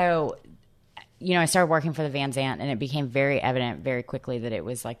 So, you know, I started working for the Van Zandt, and it became very evident very quickly that it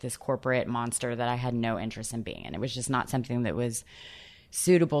was like this corporate monster that I had no interest in being in. It was just not something that was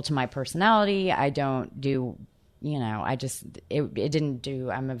suitable to my personality. I don't do. You know, it didn't do.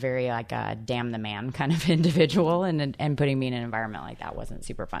 I'm a very like a damn the man kind of individual, and putting me in an environment like that wasn't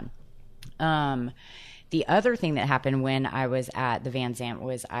super fun. The other thing that happened when I was at the Van Zandt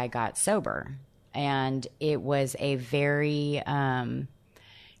was I got sober, and it was a very,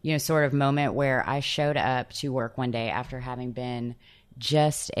 sort of moment where I showed up to work one day after having been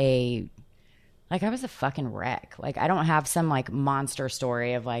I was a fucking wreck. Like, I don't have some like monster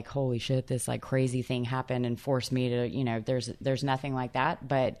story of like, holy shit, this like crazy thing happened and forced me to, you know, there's nothing like that.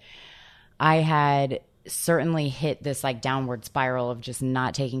 But I had certainly hit this like downward spiral of just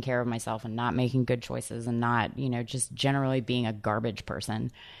not taking care of myself and not making good choices and not, you know, just generally being a garbage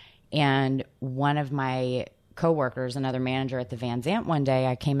person. And one of my coworkers, another manager at the Van Zandt, one day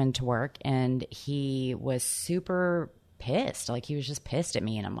I came into work and he was super pissed. Like he was just pissed at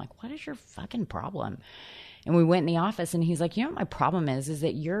me. And I'm like, what is your fucking problem? And we went in the office and he's like, you know what my problem is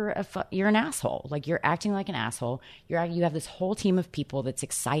that you're an asshole. Like you're acting like an asshole. You have this whole team of people that's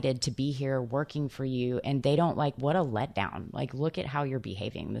excited to be here working for you. And they don't like, what a letdown. Like, look at how you're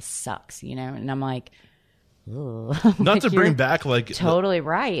behaving. This sucks, you know? And I'm like, Not to bring back like totally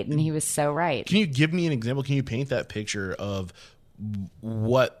right. And he was so right. Can you give me an example? Can you paint that picture of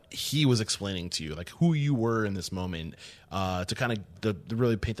what he was explaining to you, like who you were in this moment, to kind of to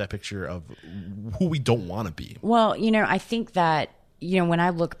really paint that picture of who we don't want to be? Well, I think that, when I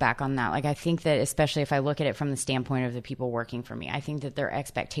look back on that, like I think that especially if I look at it from the standpoint of the people working for me, I think that their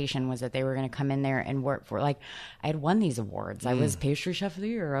expectation was that they were going to come in there and work for, like, I had won these awards. I was pastry chef of the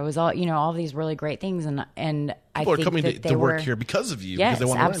year. I was all these really great things. And I People think are coming that to work here because of you. Yes, because they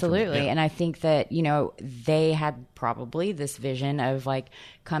want to absolutely. learn from you. Yeah. And I think that, they had probably this vision of like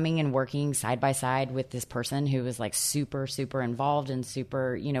coming and working side by side with this person who was like super, super involved and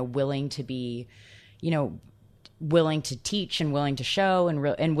super, willing to be, willing to teach and willing to show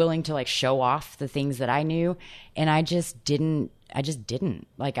and willing to like show off the things that I knew. And I just didn't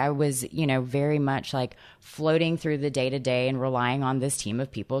like, I was, very much like floating through the day to day and relying on this team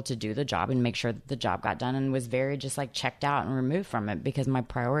of people to do the job and make sure that the job got done, and was very just like checked out and removed from it because my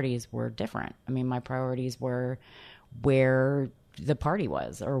priorities were different. I mean, my priorities were where the party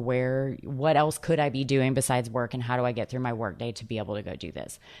was, or what else could I be doing besides work, and how do I get through my work day to be able to go do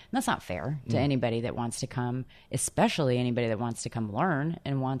this? And that's not fair to anybody that wants to come, especially anybody that wants to come learn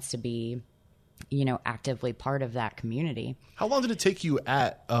and wants to be, actively part of that community. How long did it take you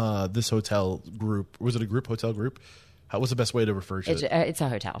at this hotel group? Was it a group hotel group? How was the best way to refer to it? It's a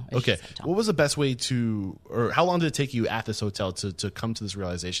hotel. It's okay. just a hotel. What was the best way or how long did it take you at this hotel to come to this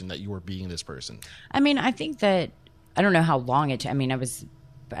realization that you were being this person? I mean, I think that, I don't know how long it took. I mean,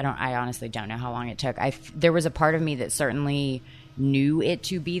 I honestly don't know how long it took. There was a part of me that certainly knew it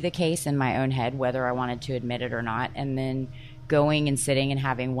to be the case in my own head, whether I wanted to admit it or not. And then going and sitting and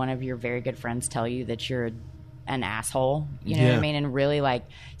having one of your very good friends tell you that you're an asshole, you know what I mean? And really like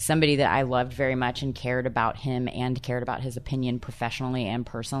somebody that I loved very much and cared about him and cared about his opinion professionally and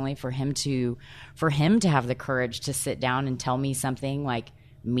personally, for him to have the courage to sit down and tell me something like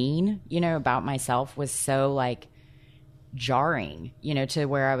mean, about myself was so like jarring, to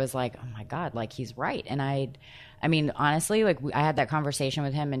where I was like, oh my God, like he's right. And I mean, honestly, like I had that conversation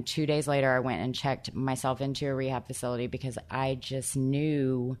with him, and 2 days later I went and checked myself into a rehab facility because I just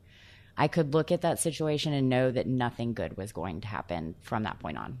knew I could look at that situation and know that nothing good was going to happen from that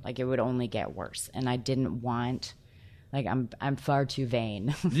point on. Like it would only get worse. And I didn't want, like I'm far too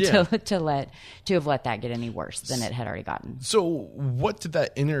vain to have let that get any worse than it had already gotten. So what did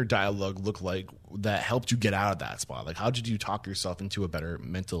that inner dialogue look like that helped you get out of that spot? Like how did you talk yourself into a better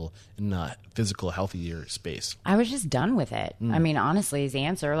mental and physical, healthier space? I was just done with it. I mean, honestly, his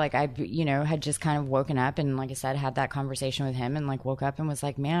answer, like I, had just kind of woken up and like I said, had that conversation with him and like woke up and was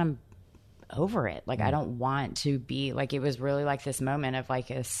like, man, I'm over it. Like I don't want to be, like, it was really like this moment of like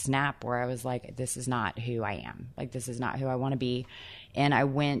a snap where I was like, this is not who I am. Like this is not who I want to be. And I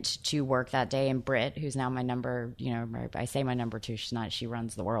went to work that day, and Britt, who's now my number, I say my number two, she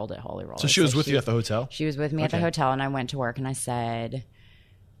runs the world at Holy Roller. So she was with you at the hotel? She was with me at the hotel, and I went to work and I said,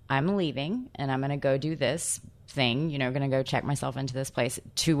 I'm leaving and I'm going to go do this thing, going to go check myself into this place,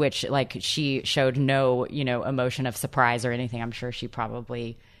 to which like she showed no, emotion of surprise or anything. I'm sure she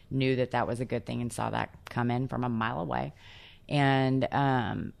probably knew that was a good thing and saw that come in from a mile away. And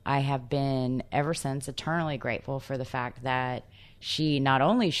I have been ever since eternally grateful for the fact that she not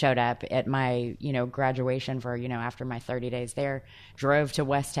only showed up at my, graduation for, after my 30 days there, drove to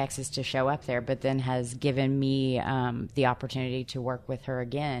West Texas to show up there, but then has given me the opportunity to work with her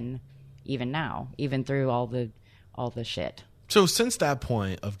again, even now, even through all the shit. So since that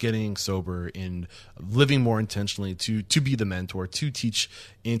point of getting sober and living more intentionally to be the mentor, to teach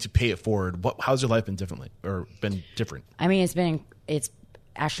and to pay it forward, how's your life been different? I mean, it's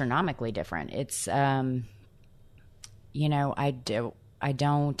astronomically different. It's, I mean,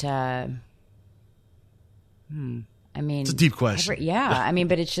 it's a deep question. I mean,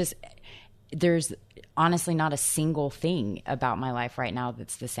 but it's just, there's honestly not a single thing about my life right now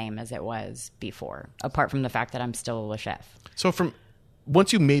that's the same as it was before, apart from the fact that I'm still a chef. So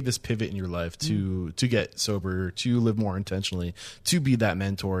once you made this pivot in your life to get sober, to live more intentionally, to be that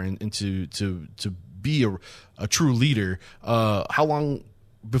mentor and to be a true leader, how long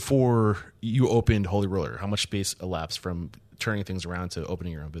before you opened Holy Roller? How much space elapsed from turning things around to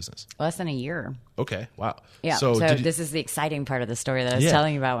opening your own business? Less than a year. Okay. Wow. Yeah. So this is the exciting part of the story that I was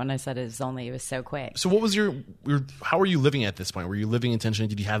telling you about when I said it was so quick. So what was how were you living at this point? Were you living intentionally?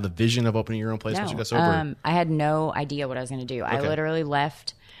 Did you have the vision of opening your own place once you got sober? I had no idea what I was going to do. Okay. I literally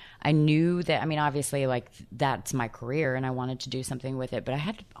left. I knew that, I mean, obviously like that's my career and I wanted to do something with it, but I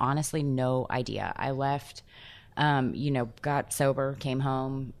had honestly no idea. I left got sober, came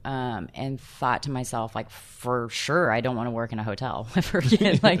home, and thought to myself, like, for sure, I don't want to work in a hotel ever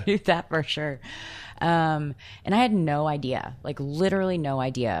again. Like, do that for sure. And I had no idea, like literally no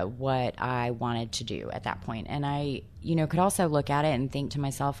idea what I wanted to do at that point. And I, could also look at it and think to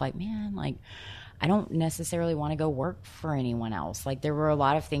myself, like, man, like, I don't necessarily want to go work for anyone else. Like, there were a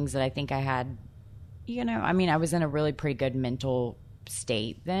lot of things that I think I had, I was in a really pretty good mental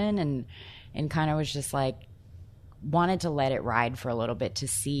state then, and kind of was just like, wanted to let it ride for a little bit to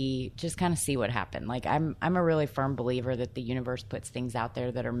just kind of see what happened. Like, I'm a really firm believer that the universe puts things out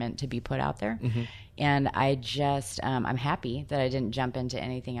there that are meant to be put out there. Mm-hmm. And I just, I'm happy that I didn't jump into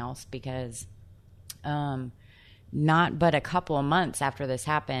anything else, because not but a couple of months after this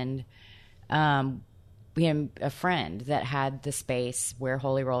happened, we had a friend that had the space where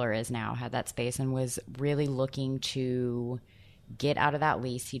Holy Roller is now, had that space, and was really looking to get out of that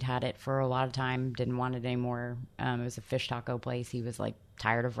lease. He'd had it for a lot of time, didn't want it anymore. It was a fish taco place. He was like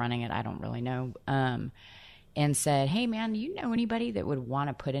tired of running it. I don't really know. And said, hey man, do you know anybody that would want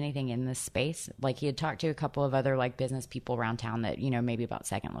to put anything in this space? Like, he had talked to a couple of other like business people around town that, maybe about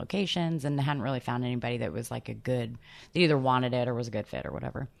second locations, and hadn't really found anybody that was like that either wanted it or was a good fit or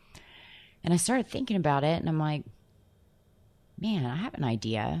whatever. And I started thinking about it, and I'm like, man, I have an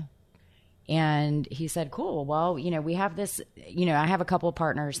idea. And he said, cool. Well, we have this, I have a couple of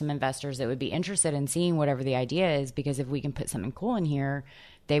partners, some investors that would be interested in seeing whatever the idea is, because if we can put something cool in here,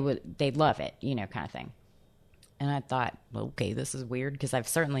 they'd love it, kind of thing. And I thought, well, okay, this is weird, because I've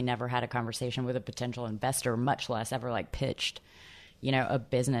certainly never had a conversation with a potential investor, much less ever like pitched, a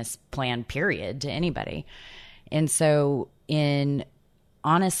business plan period to anybody. And so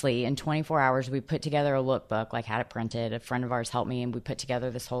honestly, in 24 hours, we put together a lookbook, like had it printed. A friend of ours helped me, and we put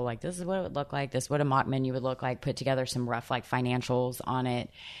together this whole, like, this is what it would look like. This is what a mock menu would look like. Put together some rough, like, financials on it.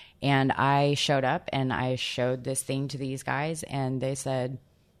 And I showed up, and I showed this thing to these guys, and they said,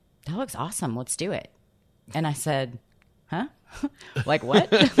 that looks awesome. Let's do it. And I said, huh? Like,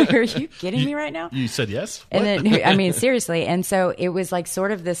 what? Are you kidding me right now? You said yes? And then, seriously. And so it was like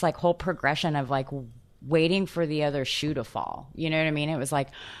sort of this like whole progression of like waiting for the other shoe to fall. You know what I mean? It was like,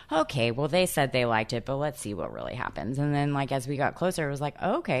 okay, well, they said they liked it, but let's see what really happens. And then like, as we got closer, it was like,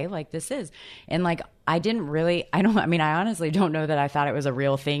 okay, like this is, and like, I honestly don't know that I thought it was a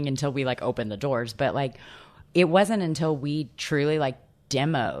real thing until we like opened the doors, but like, it wasn't until we truly like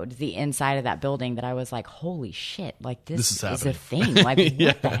demoed the inside of that building that I was like, holy shit, like this is a thing. Like,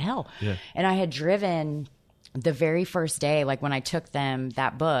 yeah. What the hell? Yeah. And I had driven the very first day, like when I took them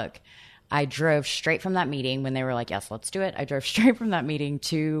that book, I drove straight from that meeting when they were like, yes, let's do it. I drove straight from that meeting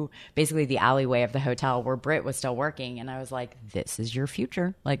to basically the alleyway of the hotel where Britt was still working. And I was like, this is your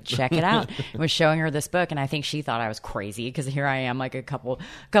future. Like, check it out. I was showing her this book, and I think she thought I was crazy, because here I am like a couple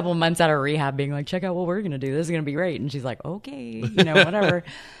months out of rehab being like, check out what we're going to do. This is going to be great. And she's like, okay, whatever.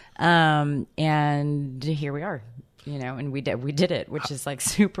 And here we are. And we did it, which is like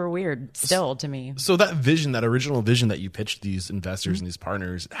super weird still to me. So that vision, that original vision that you pitched these investors and these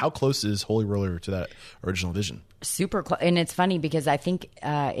partners, how close is Holy Roller to that original vision? Super close. And it's funny because I think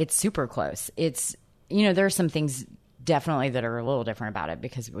it's super close. It's, there are some things definitely that are a little different about it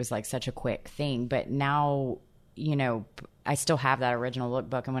because it was like such a quick thing. But now, I still have that original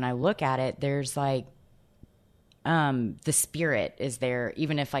lookbook. And when I look at it, there's like, the spirit is there,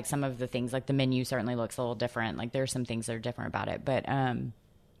 even if like some of the things, like the menu certainly looks a little different. Like there's some things that are different about it, but,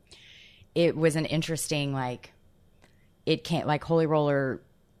 it was an interesting, like it can't, like Holy Roller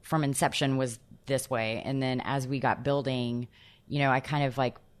from inception was this way. And then as we got building, I kind of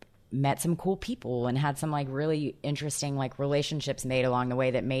like met some cool people and had some like really interesting, like relationships made along the way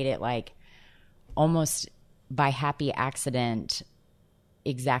that made it like almost by happy accident,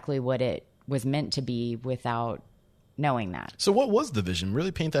 exactly what it was meant to be without knowing that. So what was the vision?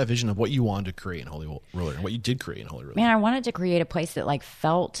 Really paint that vision of what you wanted to create in Holy Roller and what you did create in Holy Roller. Man, I wanted to create a place that like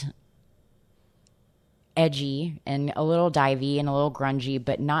felt edgy and a little divey and a little grungy,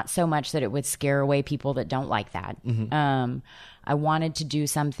 but not so much that it would scare away people that don't like that. Mm-hmm. I wanted to do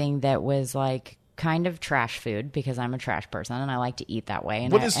something that was like kind of trash food because I'm a trash person and I like to eat that way.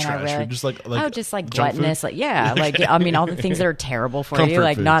 And what is trash food? Just like gluttonous, like like all the things that are terrible for you,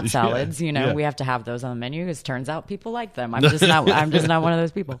 like food. Not salads. Yeah. We have to have those on the menu because it turns out people like them. I'm just not one of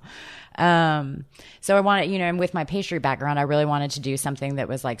those people. So I wanted, and with my pastry background, I really wanted to do something that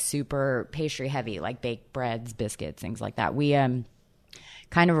was like super pastry heavy, like baked breads, biscuits, things like that. We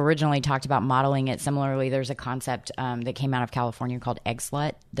kind of originally talked about modeling it similarly. There's a concept that came out of California called Egg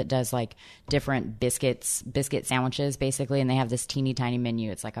Slut that does like different biscuit sandwiches basically, and they have this teeny tiny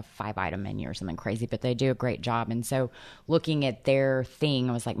menu. It's like a 5-item menu or something crazy, but they do a great job. And so looking at their thing,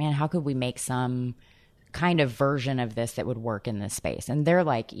 I was like, man, how could we make some kind of version of this that would work in this space. And they're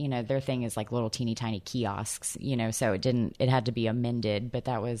like, you know, their thing is like little teeny tiny kiosks, you know, so it had to be amended, but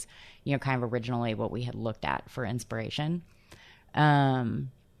that was, you know, kind of originally what we had looked at for inspiration. And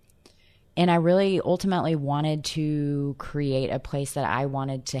I really ultimately wanted to create a place that I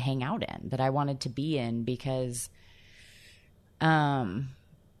wanted to hang out in, that I wanted to be in, because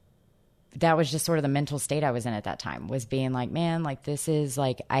that was just sort of the mental state I was in at that time, was being like, man, like this is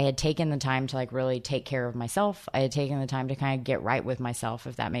like, I had taken the time to like really take care of myself. I had taken the time to kind of get right with myself,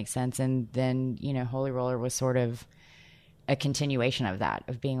 if that makes sense. And then, you know, Holy Roller was sort of a continuation of that,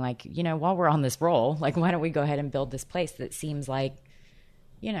 of being like, you know, while we're on this roll, like, why don't we go ahead and build this place that seems like,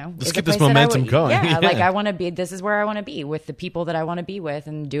 you know, let's get this momentum going. Yeah, like I want to be, this is where I want to be, with the people that I want to be with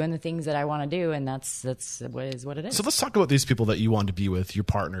and doing the things that I want to do. And that's what it is. So let's talk about these people that you want to be with, your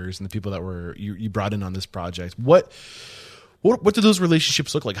partners and the people that were, you brought in on this project. What did those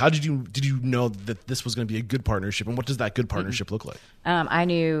relationships look like? How did you know that this was going to be a good partnership, and what does that good partnership look like? I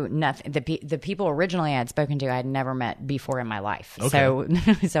knew nothing. The people originally I had spoken to, I had never met before in my life.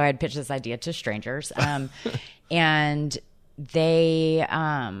 Okay. So I had pitched this idea to strangers, and they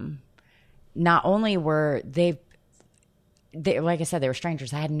not only were they, like I said, they were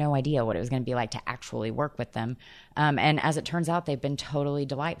strangers. I had no idea what it was going to be like to actually work with them. And as it turns out, they've been totally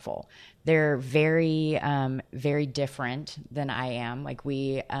delightful. They're very, very different than I am. Like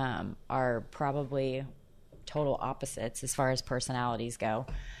we are probably total opposites as far as personalities go.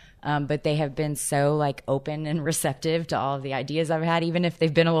 But they have been so like open and receptive to all of the ideas I've had, even if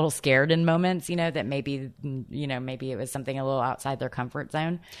they've been a little scared in moments, you know, that maybe it was something a little outside their comfort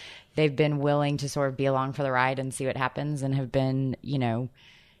zone. They've been willing to sort of be along for the ride and see what happens, and have been, you know,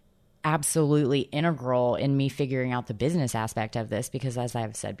 absolutely integral in me figuring out the business aspect of this, because as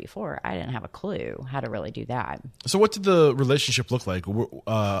I've said before, I didn't have a clue how to really do that. So what did the relationship look like?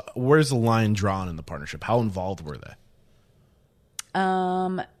 Where's the line drawn in the partnership? How involved were they?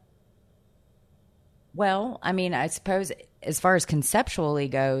 Well, I mean, I suppose as far as conceptually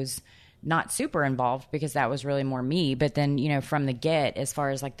goes, not super involved, because that was really more me. But then, you know, from the get, as far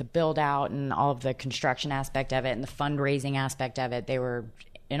as like the build out and all of the construction aspect of it and the fundraising aspect of it, they were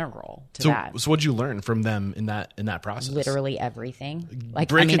integral to that. So what'd you learn from them in that process? Literally everything. Like,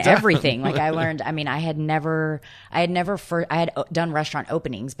 Break I mean, it down. everything. Like I learned, I mean, I had done restaurant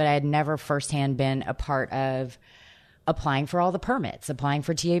openings, but I had never firsthand been a part of applying for all the permits, applying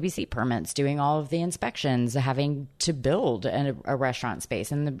for TABC permits, doing all of the inspections, having to build a restaurant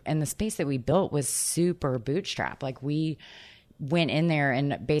space. And the space that we built was super bootstrap. Like we went in there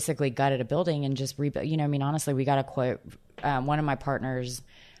and basically gutted a building and just rebuilt. You know, I mean, honestly, we got a quote. One of my partners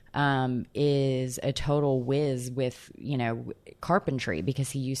is a total whiz with, you know, carpentry, because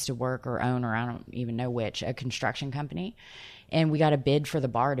he used to work or own, or I don't even know which, a construction company. And we got a bid for the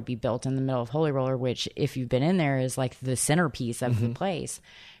bar to be built in the middle of Holy Roller, which, if you've been in there, is like the centerpiece of the place.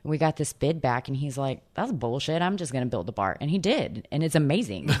 And we got this bid back, and he's like, that's bullshit. I'm just going to build the bar. And he did. And it's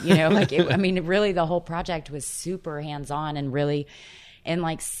amazing. You know, like, I mean, really, the whole project was super hands-on, and really, and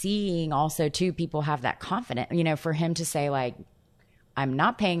like seeing also too, people have that confidence, you know, for him to say like, I'm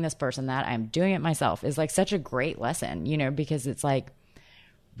not paying this person that, I'm doing it myself, is like such a great lesson, you know, because it's like,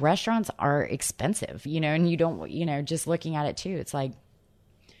 restaurants are expensive, you know, and you don't, you know, just looking at it too, it's like,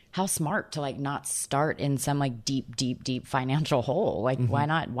 how smart to like not start in some like deep financial hole. Like, why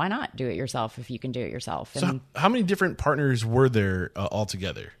not do it yourself if you can do it yourself? So And how many different partners were there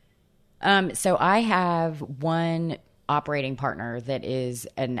altogether? so I have one operating partner that is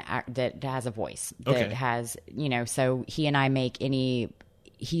that has a voice, that has, you know, so he and I make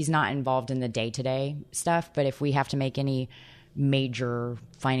he's not involved in the day-to-day stuff, but if we have to make any major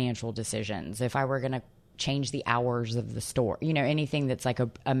financial decisions, if I were going to change the hours of the store, you know, anything that's like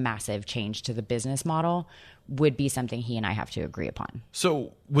a massive change to the business model would be something he and I have to agree upon.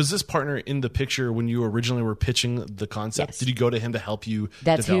 So was this partner in the picture when you originally were pitching the concept? Yes. Did you go to him to help you?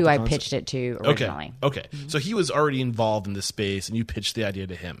 That's develop who the I concept? pitched it to originally. Okay. So he was already involved in this space, and you pitched the idea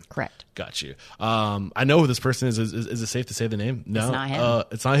to him. Correct. Got you. I know who this person is. Is it safe to say the name? No, It's not him.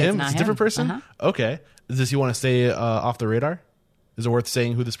 It's not him. It's not It's a different him. person. Okay. Does he want to stay off the radar? Is it worth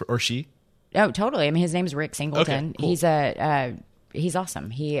saying who this or she? Oh, totally. I mean, his name's Rick Singleton. Okay, cool. He's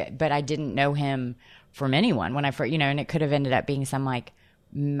awesome. But I didn't know him from anyone when I first, you know, and it could have ended up being some like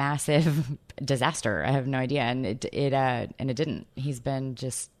massive disaster. I have no idea, and it didn't. He's been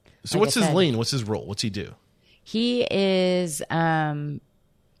just. So like what's I his said, lane? What's his role? What's he do? He is. Well,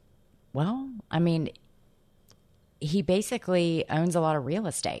 I mean, he basically owns a lot of real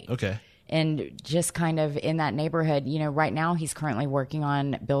estate. Okay. And just kind of in that neighborhood, you know, right now he's currently working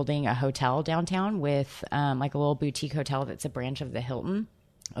on building a hotel downtown with like a little boutique hotel that's a branch of the Hilton.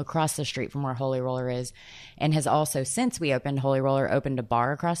 across the street from where Holy Roller is, and has also, since we opened Holy Roller, opened a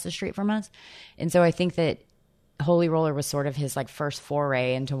bar across the street from us. And so I think that Holy Roller was sort of his like first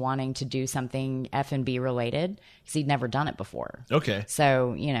foray into wanting to do something F&B related, because he'd never done it before. Okay.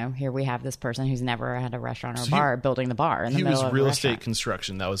 So, you know, here we have this person who's never had a restaurant or a bar building the bar in the middle of a He was real restaurant. estate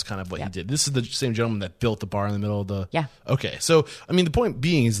construction. That was kind of what he did. This is the same gentleman that built the bar in the middle of the... Yeah. Okay. So, I mean, the point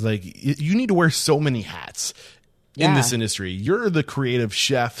being is like, you need to wear so many hats in this industry. You're the creative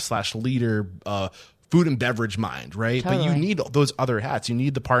chef / leader, food and beverage mind, right? Totally. But you need those other hats. You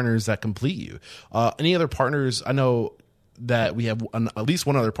need the partners that complete you. Any other partners? I know that we have at least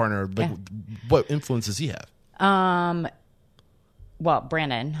one other partner. Like, what influence does he have? Well,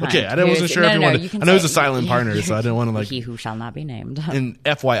 Brandon Hunt, Okay, I wasn't sure if you wanted. I know he's a silent partner, so I didn't want to like. He who shall not be named. In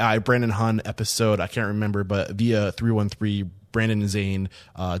FYI, Brandon Hun episode, I can't remember, but via 313, Brandon and Zane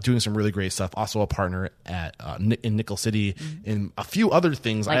doing some really great stuff. Also a partner at in Nickel City and a few other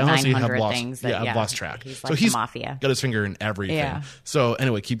things. Like I honestly have 900 lost. things that- I've lost track. he's like the mafia. Got his finger in everything. Yeah. So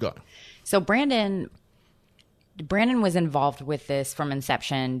anyway, keep going. So Brandon was involved with this from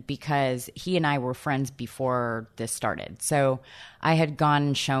inception because he and I were friends before this started. So I had gone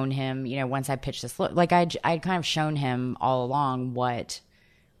and shown him, you know, once I pitched this, like I'd kind of shown him all along what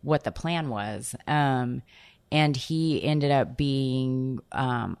the plan was. And he ended up being,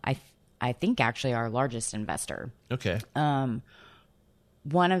 I think actually our largest investor. Okay.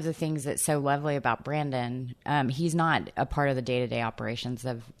 One of the things that's so lovely about Brandon, he's not a part of the day-to-day operations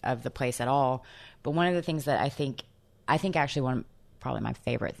of the place at all. But one of the things that I think actually probably my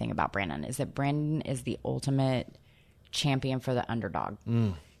favorite thing about Brandon is that Brandon is the ultimate champion for the underdog.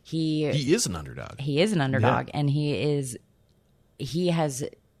 He is an underdog. He is an underdog, and he's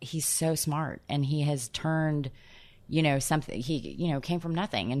so smart, and he has turned, you know, something, he, you know, came from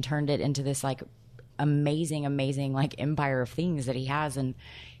nothing and turned it into this like amazing like empire of things that he has. And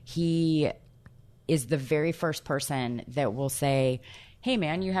he is the very first person that will say, hey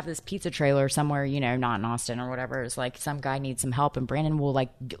man, you have this pizza trailer somewhere, you know, not in Austin or whatever. It's like some guy needs some help, and Brandon will like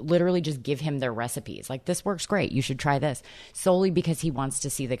literally just give him their recipes. Like, this works great, you should try this, solely because he wants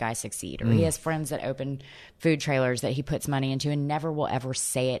to see the guy succeed. Or he has friends that open food trailers that he puts money into and never will ever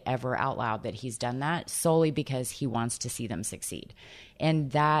say it ever out loud that he's done that, solely because he wants to see them succeed.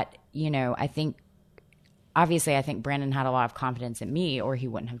 And that, you know, I think Brandon had a lot of confidence in me, or he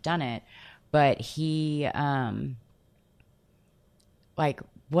wouldn't have done it. But he, like,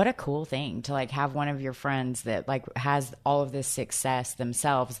 what a cool thing to like have one of your friends that like has all of this success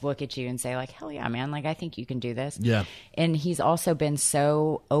themselves look at you and say like, hell yeah, man, like I think you can do this. Yeah. And he's also been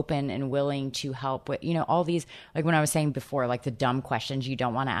so open and willing to help with, you know, all these, like when I was saying before, like the dumb questions you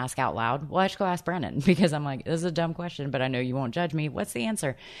don't want to ask out loud. Well, I just go ask Brandon, because I'm like, this is a dumb question, but I know you won't judge me. What's the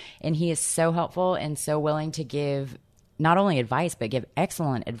answer? And he is so helpful and so willing to give not only advice, but give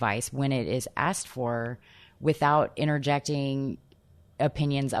excellent advice when it is asked for, without interjecting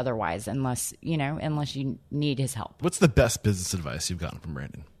opinions otherwise, unless you need his help. What's the best business advice you've gotten from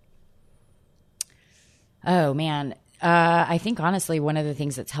Brandon? Oh man. I think honestly, one of the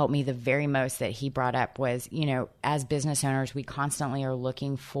things that's helped me the very most that he brought up was, you know, as business owners, we constantly are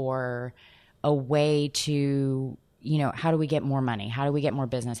looking for a way to, you know, how do we get more money? How do we get more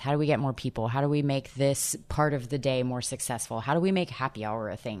business? How do we get more people? How do we make this part of the day more successful? How do we make happy hour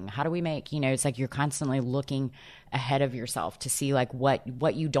a thing? How do we make, you know, it's like you're constantly looking ahead of yourself to see like what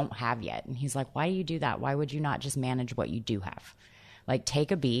you don't have yet. And he's like, why do you do that? Why would you not just manage what you do have? Like,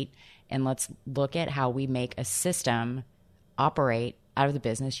 take a beat and let's look at how we make a system operate out of the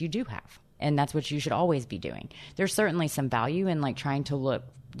business you do have. And that's what you should always be doing. There's certainly some value in like trying to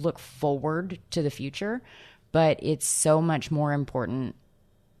look forward to the future, but it's so much more important,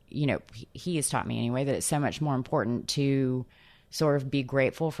 you know, he has taught me anyway, that it's so much more important to sort of be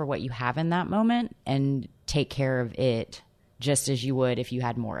grateful for what you have in that moment and take care of it just as you would if you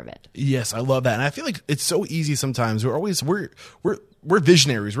had more of it. Yes, I love that. And I feel like it's so easy sometimes. We're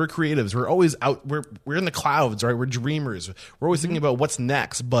visionaries, we're creatives, we're always out, we're in the clouds, right? We're dreamers. We're always thinking about what's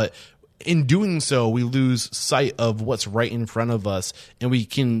next, but in doing so, we lose sight of what's right in front of us, and we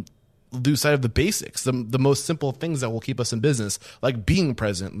can lose sight of the basics, the most simple things that will keep us in business, like being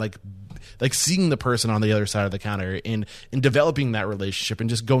present, like seeing the person on the other side of the counter, and developing that relationship, and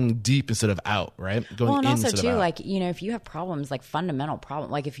just going deep instead of out, right? Going and in also instead too, of out. like, you know, if you have problems, like fundamental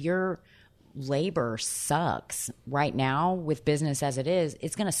problem, like if your labor sucks right now with business as it is,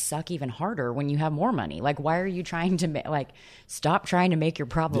 it's going to suck even harder when you have more money. Like, why are you trying to stop trying to make your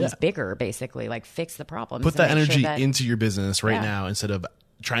problems bigger, basically? Like, fix the problems. Put that energy into your business right now instead of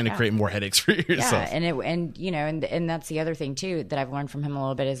trying to create more headaches for yourself. Yeah, and you know, and that's the other thing too that I've learned from him a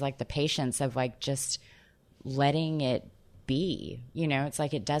little bit, is like the patience of like just letting it be, you know, it's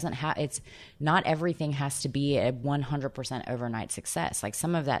like, it doesn't have, it's not everything has to be a 100% overnight success. Like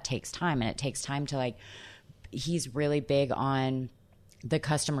some of that takes time, and it takes time to like, he's really big on the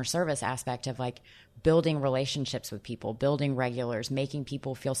customer service aspect of like building relationships with people, building regulars, making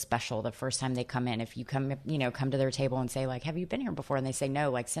people feel special the first time they come in. If you come to their table and say like, have you been here before? And they say no,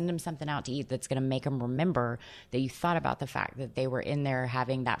 like send them something out to eat that's going to make them remember that you thought about the fact that they were in there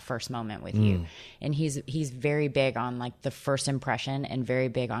having that first moment with you. And he's very big on like the first impression, and very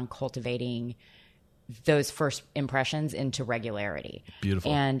big on cultivating those first impressions into regularity.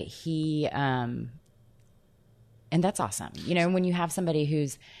 Beautiful. And and that's awesome. You know, when you have somebody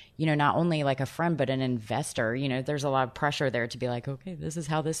who's, you know, not only like a friend, but an investor, you know, there's a lot of pressure there to be like, okay, this is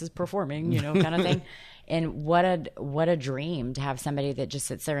how this is performing, you know, kind of thing. And what a dream to have somebody that just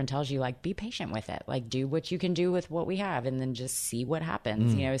sits there and tells you like, be patient with it. Like do what you can do with what we have, and then just see what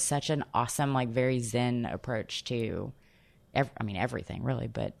happens. You know, it's such an awesome, like very Zen approach to everything really.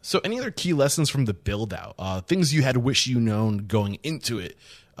 But so any other key lessons from the build out, things you had wished you known going into it,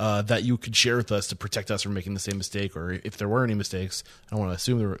 that you could share with us to protect us from making the same mistake, or if there were any mistakes? I don't want to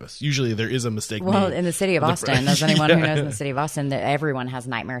assume usually there is a mistake. Well, made. In the city of Austin, as anyone who knows in the city of Austin, that everyone has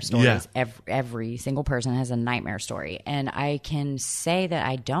nightmare stories. Yeah. Every single person has a nightmare story. And I can say that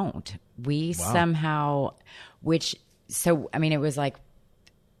I don't. We somehow, it was like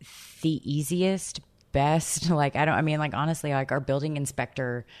the easiest, best, like honestly, like our building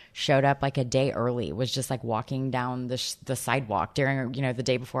inspector showed up like a day early, was just like walking down the sidewalk during, you know, the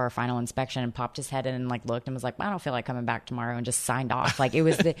day before our final inspection, and popped his head in and like looked and was like, I don't feel like coming back tomorrow, and just signed off. Like it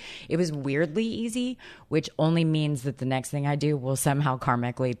was weirdly easy, which only means that the next thing I do will somehow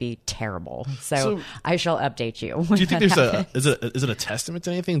karmically be terrible. So I shall update you. Do you think is it a testament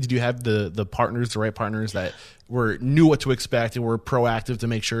to anything? Did you have the right partners that knew what to expect and were proactive to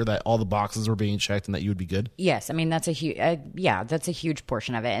make sure that all the boxes were being checked and that you would be good? Yes. I mean, that's a huge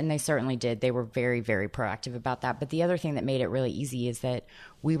portion of it. And they certainly did. They were very, very proactive about that. But the other thing that made it really easy is that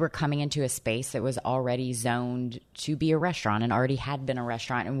we were coming into a space that was already zoned to be a restaurant and already had been a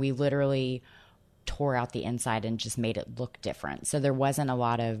restaurant. And we literally tore out the inside and just made it look different. So there wasn't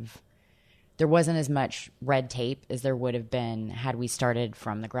as much red tape as there would have been had we started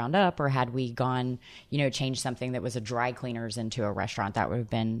from the ground up, or had we gone, you know, changed something that was a dry cleaners into a restaurant. That would have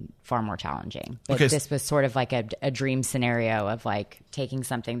been far more challenging. But this was sort of like a dream scenario of like taking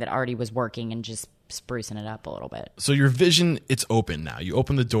something that already was working and just sprucing it up a little bit. So your vision, it's open now. You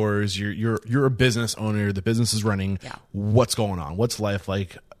open the doors. You're a business owner. The business is running. Yeah. What's going on? What's life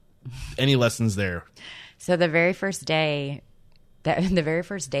like? Any lessons there? So the very first day that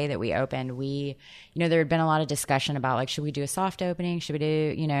we opened, there had been a lot of discussion about like, should we do a soft opening? Should we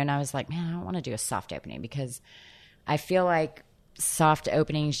do, and I was like, man, I don't want to do a soft opening, because I feel like soft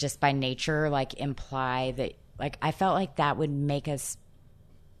openings just by nature, like imply that, like, I felt like that would make us,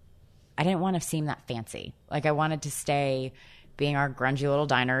 I didn't want to seem that fancy. Like I wanted to stay being our grungy little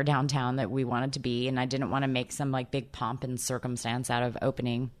diner downtown that we wanted to be. And I didn't want to make some like big pomp and circumstance out of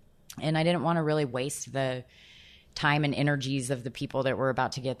opening. And I didn't want to really waste the time and energies of the people that were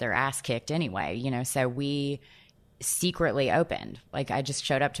about to get their ass kicked anyway, so we secretly opened. Like I just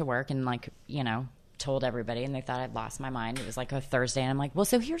showed up to work and like, told everybody, and they thought I'd lost my mind. It was like a Thursday, and I'm like, well,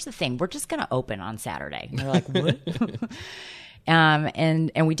 so here's the thing. We're just going to open on Saturday. And they're like, what?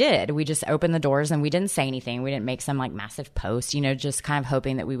 And we did. We just opened the doors, and we didn't say anything. We didn't make some like massive post, just kind of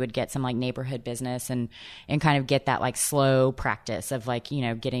hoping that we would get some like neighborhood business and kind of get that like slow practice of like,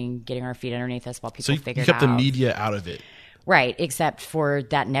 getting our feet underneath us while people figure it out. So you kept the media out of it. Right. Except for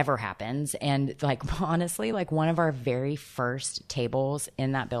that never happens. And like, honestly, like one of our very first tables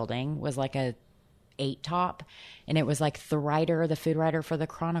in that building was like a 8 top, and it was like the food writer for the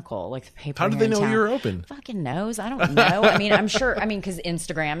Chronicle, like the paper. How did they know you were open? Fucking knows. I don't know. I mean, I'm sure. I mean, because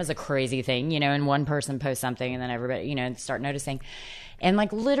Instagram is a crazy thing, and one person posts something and then everybody, start noticing. And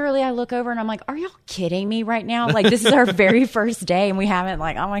like literally, I look over and I'm like, "Are y'all kidding me right now? Like this is our very first day, and we haven't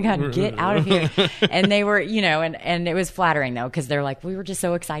like, oh my god, get out of here!" And they were, and it was flattering though, because they're like, we were just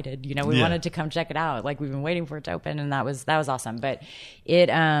so excited, we wanted to come check it out, like we've been waiting for it to open, and that was awesome. But it,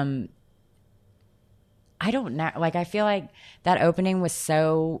 I don't know. Like, I feel like that opening was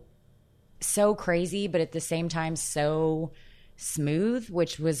so crazy, but at the same time, so smooth,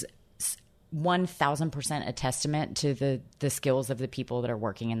 which was 1,000% a testament to the skills of the people that are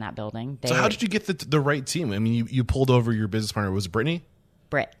working in that building. So how did you get the right team? I mean, you pulled over your business partner. Was it Brittany?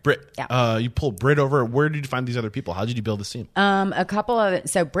 Britt. Yeah. You pulled Britt over. Where did you find these other people? How did you build this team? A couple of,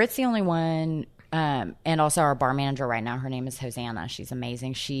 so Britt's the only one. And also our bar manager right now, her name is Hosanna. She's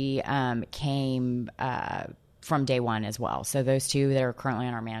amazing. She came from day one as well. So those two that are currently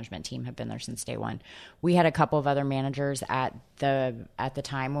on our management team have been there since day one. We had a couple of other managers at the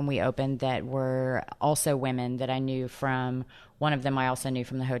time when we opened that were also women that I knew from. One of them I also knew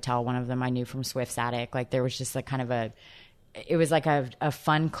from the hotel. One of them I knew from Swift's Attic. Like there was just a kind of it was like a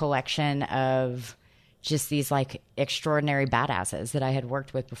fun collection of just these like extraordinary badasses that I had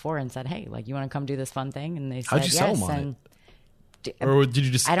worked with before and said, hey, like you want to come do this fun thing? And they said, How'd you sell them on it? Or did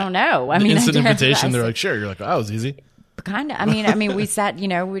you just? I don't know. I mean, instant invitation. They're like, sure. You're like, oh, that was easy. Kind of. I mean, we sat.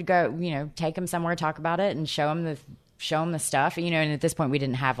 We'd go. Take them somewhere, talk about it, and show them the stuff. And at this point, we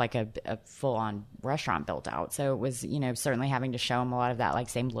didn't have like a full on restaurant built out, so it was certainly having to show them a lot of that like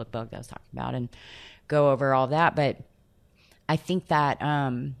same lookbook that I was talking about and go over all that. But I think that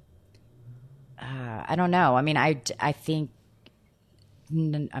I don't know. I mean, I think.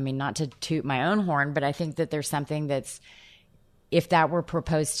 I mean, not to toot my own horn, but I think that there's something that's. If that were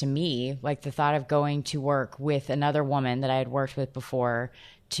proposed to me, like the thought of going to work with another woman that I had worked with before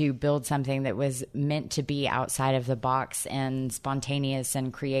to build something that was meant to be outside of the box and spontaneous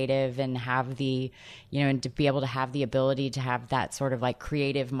and creative and have the, and to be able to have the ability to have that sort of like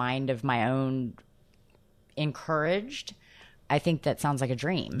creative mind of my own encouraged, I think that sounds like a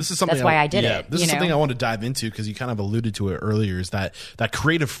dream. This is something that's why I did it. This is something I want to dive into because you kind of alluded to it earlier. Is that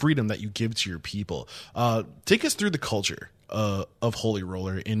creative freedom that you give to your people? Take us through the culture of Holy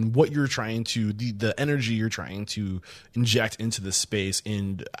Roller and what you're trying to the energy you're trying to inject into this space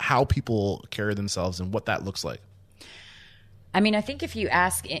and how people carry themselves and what that looks like. I mean, I think if you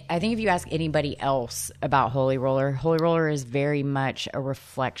ask anybody else about Holy Roller is very much a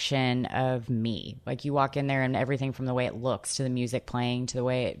reflection of me. Like you walk in there and everything from the way it looks to the music playing to the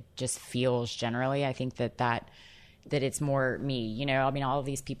way it just feels generally. I think that it's more me, I mean, all of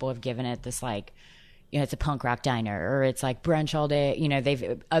these people have given it this like, it's a punk rock diner or it's like brunch all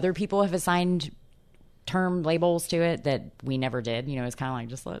day. Other people have assigned term labels to it that we never did. It's kind of like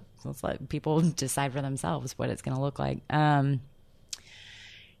just let's let people decide for themselves what it's going to look like.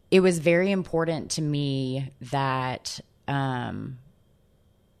 It was very important to me that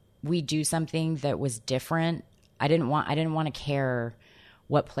we do something that was different. I didn't want to care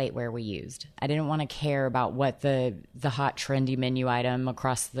what plateware we used. I didn't want to care about what the hot trendy menu item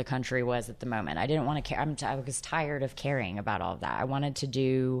across the country was at the moment. I didn't want to care. I was tired of caring about all of that. I wanted to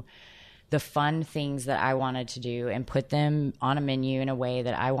do the fun things that I wanted to do and put them on a menu in a way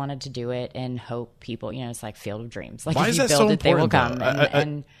that I wanted to do it and hope people, it's like Field of Dreams. Like why if is you that build so it, they will important?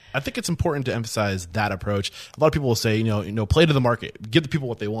 come. I think it's important to emphasize that approach. A lot of people will say, play to the market, give the people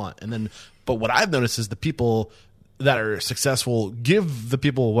what they want. But what I've noticed is the people that are successful give the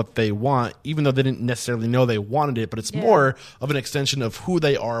people what they want, even though they didn't necessarily know they wanted it, but it's more of an extension of who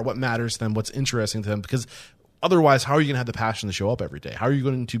they are, what matters to them, what's interesting to them, because otherwise, how are you going to have the passion to show up every day? How are you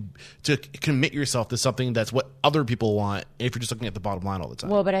going to commit yourself to something that's what other people want if you're just looking at the bottom line all the time?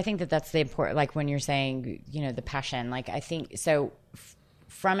 Well, but I think that's the important, like when you're saying, the passion, like I think, so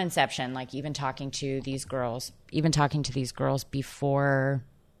from inception, like even talking to these girls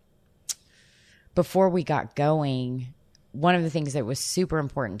before we got going, one of the things that was super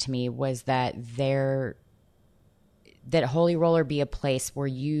important to me was that Holy Roller be a place where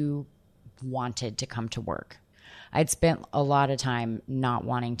you wanted to come to work. I'd spent a lot of time not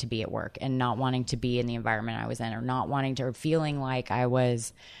wanting to be at work and not wanting to be in the environment I was in, or feeling like I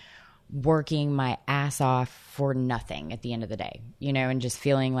was working my ass off for nothing at the end of the day, and just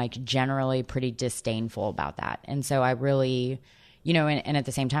feeling like generally pretty disdainful about that. And so I really, and at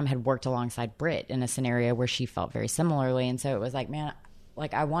the same time had worked alongside Britt in a scenario where she felt very similarly. And so it was like, man,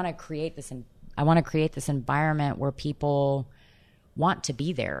 like I want to create this environment where people want to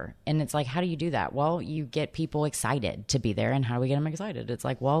be there. And it's like, how do you do that? Well, you get people excited to be there. And how do we get them excited? It's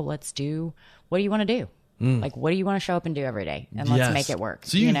like, well, what do you want to do? Like, what do you want to show up and do every day? And let's make it work.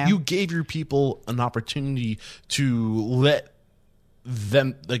 So you gave your people an opportunity to let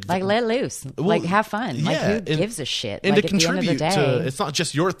them let loose, like have fun. Yeah, like who gives a shit? And like, to contribute at the end of the day, to, it's not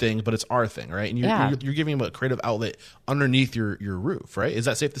just your thing, but it's our thing, right? And you're giving them a creative outlet underneath your roof, right? Is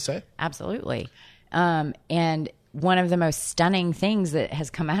that safe to say? Absolutely. And one of the most stunning things that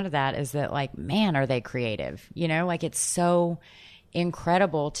has come out of that is that, like, man, are they creative? Like it's so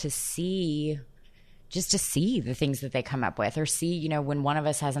incredible to see. Just to see the things that they come up with, or see, when one of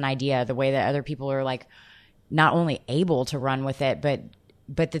us has an idea, the way that other people are like not only able to run with it, but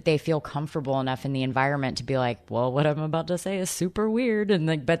that they feel comfortable enough in the environment to be like, well, what I'm about to say is super weird.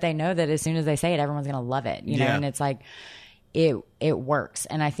 But they know that as soon as they say it, everyone's going to love it, know? And it's like, it works.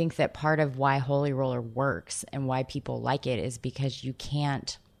 And I think that part of why Holy Roller works and why people like it is because you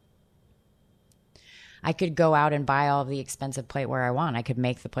can't, I could go out and buy all of the expensive plateware I want. I could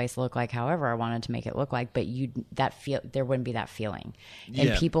make the place look like however I wanted to make it look like, but there wouldn't be that feeling. And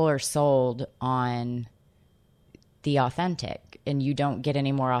Yeah. people are sold on the authentic, and you don't get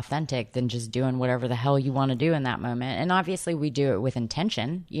any more authentic than just doing whatever the hell you want to do in that moment. And obviously we do it with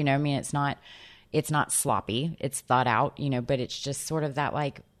intention, you know, I mean, it's not sloppy, it's thought out, you know, but it's just sort of that,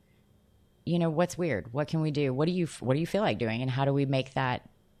 like, you know, what's weird? What can we do? What do you feel like doing? And how do we make that,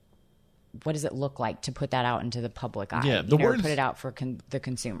 what does it look like to put that out into the public eye? Yeah, put it out for the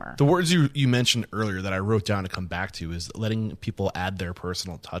consumer. The words you mentioned earlier that I wrote down to come back to is letting people add their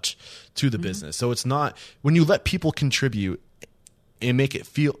personal touch to the business. So it's not, when you let people contribute and make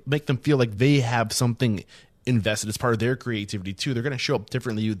them feel like they have something invested as part of their creativity too, they're going to show up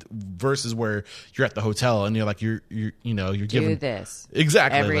differently versus where you're at the hotel and you're like, you're giving this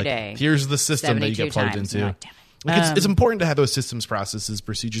exactly every like, day. Here's the system that you 72 get plugged times. into. You're like, damn it. Like, it's important to have those systems, processes,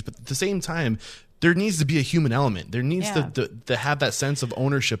 procedures, but at the same time, there needs to be a human element. There needs to have that sense of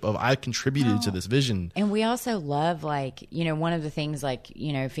ownership of I contributed to this vision. And we also love, like, you know, one of the things, like,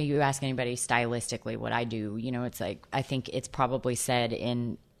 you know, if you ask anybody stylistically what I do, you know, it's like, I think it's probably said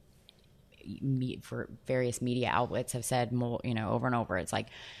for various media outlets have said more, you know, over and over. It's like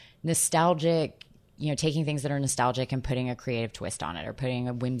nostalgic, you know, taking things that are nostalgic and putting a creative twist on it, or putting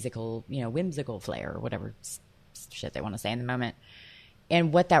a whimsical flair, or whatever shit they want to say in the moment.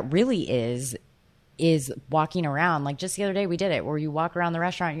 And what that really is walking around, like just the other day we did it, where you walk around the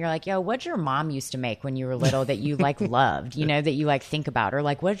restaurant and you're like, yo, what'd your mom used to make when you were little that you like loved, you know, that you like think about? Or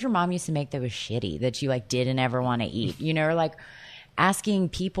like, what'd your mom used to make that was shitty that you like didn't ever want to eat, you know? Or like asking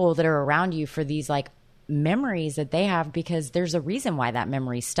people that are around you for these like memories that they have, because there's a reason why that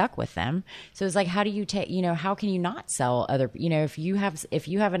memory stuck with them. So it's like, how do you take, you know, how can you not sell other, you know, if you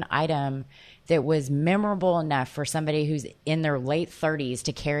have an item that was memorable enough for somebody who's in their late 30s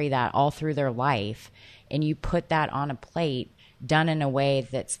to carry that all through their life, and you put that on a plate done in a way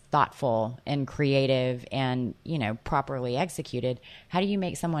that's thoughtful and creative and, you know, properly executed, how do you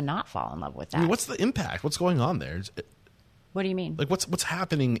make someone not fall in love with that? I mean, what's the impact? What's going on there? What do you mean? Like, what's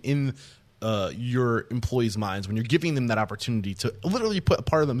happening in your employees' minds when you're giving them that opportunity to literally put a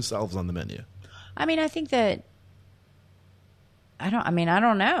part of themselves on the menu? I mean, I think that I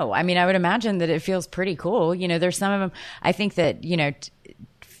don't know. I mean, I would imagine that it feels pretty cool. You know, there's some of them. I think that, you know,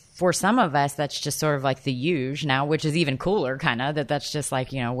 for some of us, that's just sort of like the usual now, which is even cooler, kind of, that's just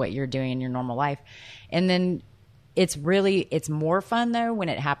like, you know, what you're doing in your normal life. And then it's more fun though when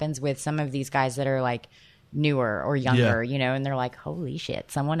it happens with some of these guys that are like newer or younger, you know, and they're like, holy shit,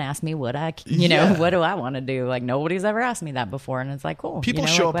 someone asked me what what do I want to do? Like, nobody's ever asked me that before. And it's like, cool. People you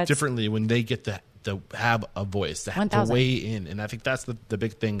know, show like, up differently when they get to have a voice, to have to 1,000. weigh in. And I think that's the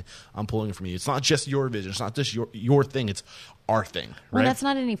big thing I'm pulling from you. It's not just your vision. It's not just your thing. It's our thing. Right? Well, that's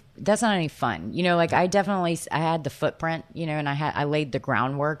not any fun. You know, like I had the footprint, you know, and I laid the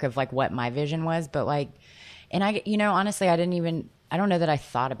groundwork of like what my vision was, but like, and I, you know, honestly, I don't know that I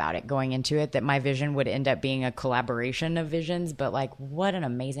thought about it going into it, that my vision would end up being a collaboration of visions, but like what an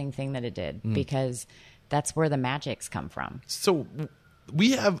amazing thing that it did, because that's where the magics come from. So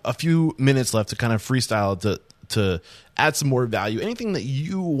we have a few minutes left to kind of freestyle to add some more value. Anything that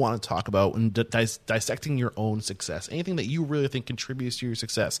you want to talk about when dissecting your own success, anything that you really think contributes to your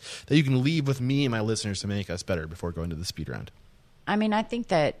success that you can leave with me and my listeners to make us better before going to the speed round? I mean, I think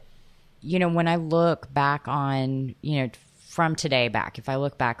that, you know, when I look back on, you know, from today back, if I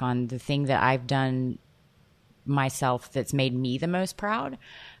look back on the thing that I've done myself that's made me the most proud,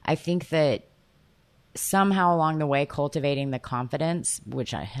 I think that somehow along the way, cultivating the confidence,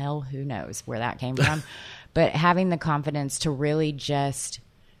 which who knows where that came from, but having the confidence to really just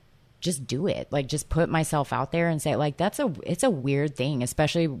do it, like just put myself out there and say, like, it's a weird thing,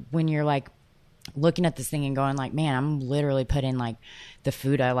 especially when you're like looking at this thing and going like, man, I'm literally putting like the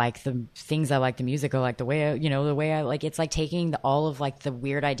food I like, the things I like, the music I like, the way I like, it's like taking all of like the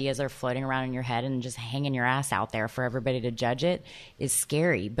weird ideas that are floating around in your head and just hanging your ass out there for everybody to judge it is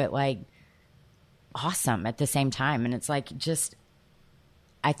scary, but like awesome at the same time. And it's like, just,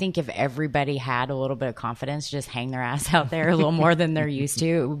 I think if everybody had a little bit of confidence, just hang their ass out there a little more than they're used to,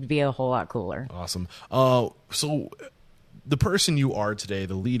 it would be a whole lot cooler. Awesome. So the person you are today,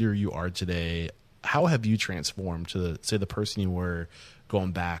 the leader you are today, how have you transformed to, say, the person you were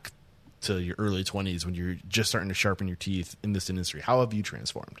going back to your early 20s when you're just starting to sharpen your teeth in this industry? How have you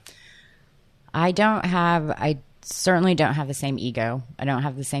transformed? I certainly don't have the same ego. I don't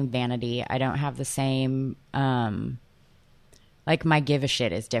have the same vanity. I don't have the same like my give a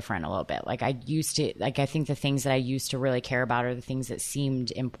shit is different a little bit. Like I used to, like I think the things that I used to really care about are the things that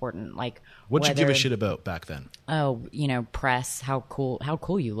seemed important. Like What'd you give a shit about back then? Oh, press, how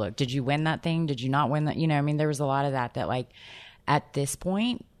cool you look. Did you win that thing? Did you not win that? I mean, there was a lot of that like at this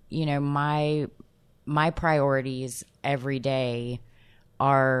point, my priorities every day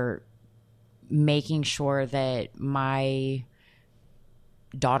are making sure that my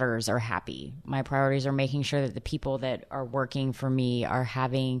daughters are happy. My priorities are making sure that the people that are working for me are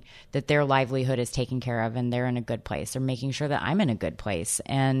having, that their livelihood is taken care of and they're in a good place. They're making sure that I'm in a good place.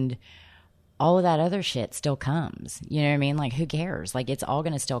 And all of that other shit still comes. You know what I mean? Like, who cares? Like, it's all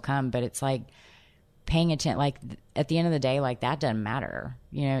going to still come, but it's like paying attention. Like, at the end of the day, like, that doesn't matter.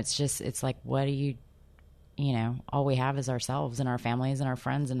 It's like, what do you, all we have is ourselves and our families and our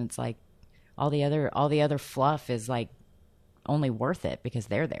friends. And it's like, all the other fluff is like only worth it because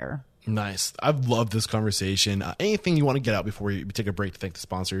they're there. Nice. I've loved this conversation. Anything you want to get out before we take a break to thank the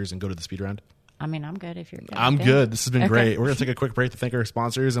sponsors and go to the speed round? I mean, I'm good if you're good. I'm good. This has been great. We're going to take a quick break to thank our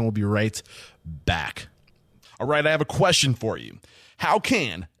sponsors, and we'll be right back. All right, I have a question for you. How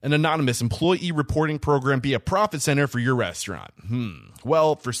can an anonymous employee reporting program be a profit center for your restaurant?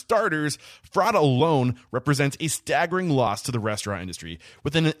 Well, for starters, fraud alone represents a staggering loss to the restaurant industry,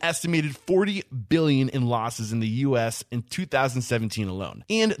 with an estimated $40 billion in losses in the U.S. in 2017 alone.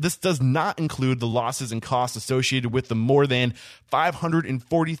 And this does not include the losses and costs associated with the more than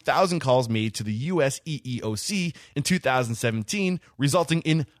 540,000 calls made to the U.S. EEOC in 2017, resulting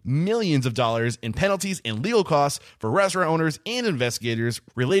in millions of dollars in penalties and legal costs for restaurant owners and investigators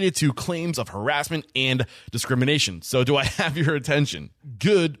related to claims of harassment and discrimination. So do I have your attention?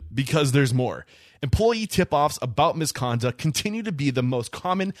 Good, because there's more. Employee tip-offs about misconduct continue to be the most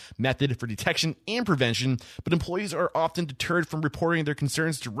common method for detection and prevention, but employees are often deterred from reporting their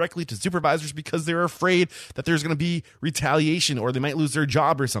concerns directly to supervisors because they're afraid that there's going to be retaliation or they might lose their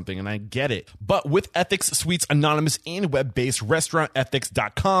job or something, and I get it. But with Ethics Suite's anonymous and web-based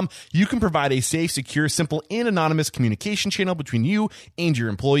restaurantethics.com, you can provide a safe, secure, simple, and anonymous communication channel between you and your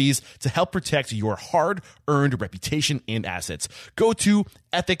employees to help protect your hard-earned reputation and assets. Go to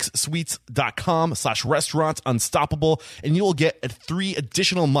ethicssuites.com/restaurants unstoppable and you'll get 3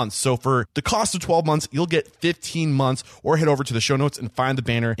 additional months. So for the cost of 12 months, you'll get 15 months, or head over to the show notes and find the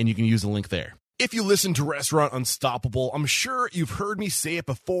banner and you can use the link there. If you listen to Restaurant Unstoppable, I'm sure you've heard me say it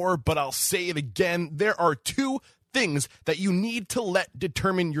before, but I'll say it again. There are 2 things that you need to let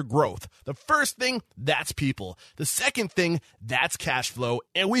determine your growth. The first thing, that's people. The second thing, that's cash flow.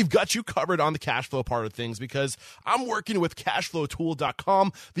 And we've got you covered on the cash flow part of things because I'm working with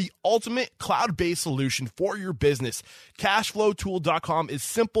cashflowtool.com, the ultimate cloud-based solution for your business. Cashflowtool.com is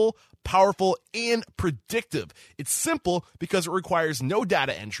simple, powerful, and predictive. It's simple because it requires no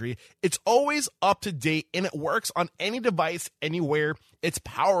data entry. It's always up to date and it works on any device, anywhere. It's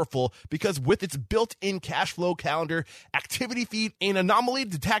powerful because with its built-in cash flow calendar, activity feed, and anomaly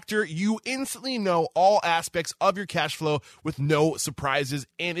detector, you instantly know all aspects of your cash flow with no surprises.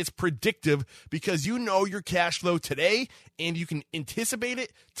 And it's predictive because you know your cash flow today and you can anticipate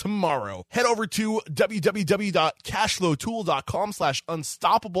it tomorrow. Head over to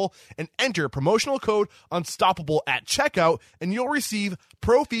www.cashflowtool.com/unstoppable and enter promotional code unstoppable at checkout, and you'll receive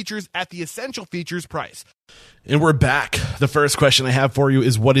pro features at the essential features price. And we're back. The first question I have for you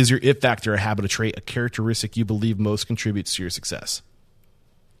is, what is your it factor, a habit, a trait, a characteristic you believe most contributes to your success?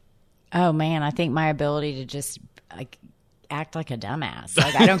 Oh man, I think my ability to just like act like a dumbass.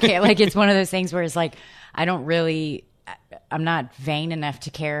 Like I don't care. Like it's one of those things where it's like I'm not vain enough to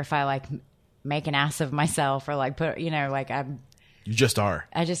care if I like make an ass of myself or like put, like You just are.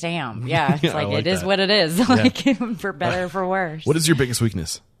 I just am. Yeah. It's like it is that. what it is. Like for better or for worse. What is your biggest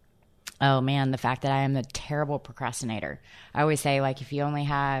weakness? Oh man, the fact that I am a terrible procrastinator. I always say like if you only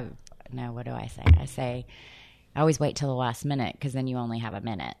have what do I say? I say I always wait till the last minute because then you only have a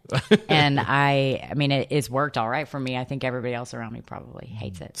minute. And I mean, it's worked all right for me. I think everybody else around me probably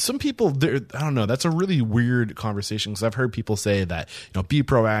hates it. Some people, I don't know. That's a really weird conversation because I've heard people say that, be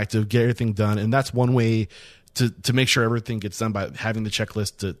proactive, get everything done. And that's one way to make sure everything gets done by having the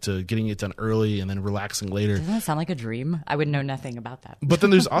checklist to getting it done early and then relaxing later. Doesn't that sound like a dream? I would know nothing about that. But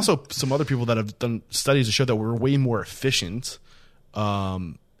then there's also some other people that have done studies to show that we're way more efficient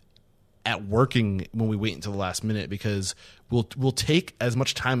at working when we wait until the last minute because we'll take as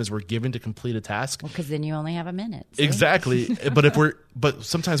much time as we're given to complete a task. Well, because then you only have a minute. See? Exactly. But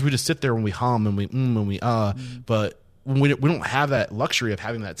sometimes we just sit there when we hum and but we don't have that luxury of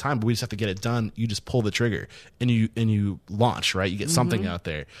having that time, but we just have to get it done. You just pull the trigger and you launch, right? You get something out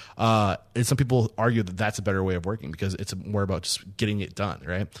there. And some people argue that that's a better way of working because it's more about just getting it done,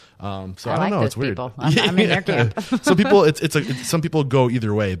 right? So I don't know. It's weird. People. I'm in their camp. Some people, some people go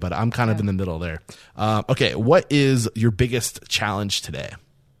either way, but I'm kind of in the middle there. Okay, what is your biggest challenge today?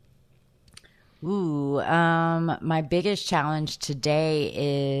 Ooh, my biggest challenge today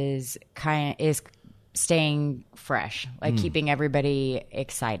is staying fresh, like keeping everybody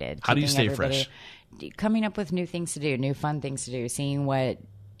excited. How do you stay fresh? Coming up with new things to do, new fun things to do, seeing what,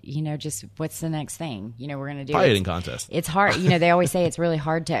 just what's the next thing, we're going to do. Pie eating contest. It's hard. They always say it's really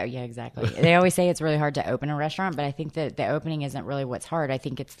hard to, yeah, exactly. They always say it's really hard to open a restaurant, but I think that the opening isn't really what's hard. I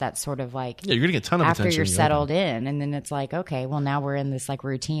think it's that sort of like, yeah, you're going to get a ton of after attention. You're settled in, and then it's like, okay, well now we're in this like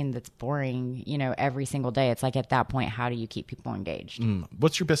routine that's boring, every single day. It's like at that point, how do you keep people engaged?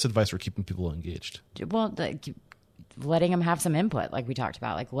 What's your best advice for keeping people engaged? Well, letting them have some input, like we talked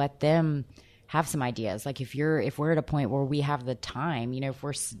about, like let them have some ideas. Like if we're at a point where we have the time, if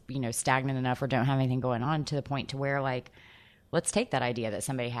we're, stagnant enough or don't have anything going on to the point to where like, let's take that idea that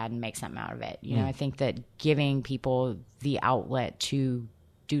somebody had and make something out of it. I think that giving people the outlet to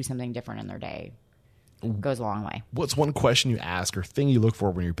do something different in their day goes a long way. What's one question you ask or thing you look for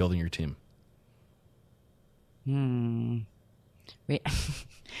when you're building your team?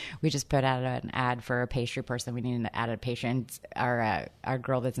 We just put out an ad for a pastry person. We needed to add a patient. Our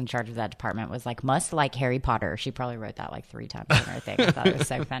girl that's in charge of that department was like, must like Harry Potter. She probably wrote that like 3 times in her thing. I thought it was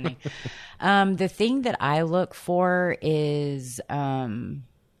so funny. The thing that I look for is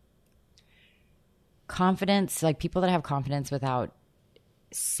confidence, like people that have confidence without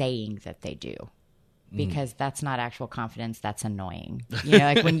saying that they do. Because that's not actual confidence. That's annoying.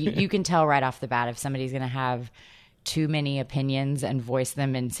 Like when you can tell right off the bat if somebody's going to have too many opinions and voice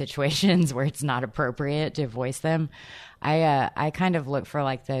them in situations where it's not appropriate to voice them. I kind of look for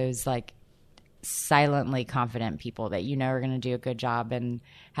like those like silently confident people that are going to do a good job and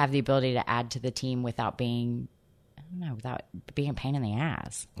have the ability to add to the team without being a pain in the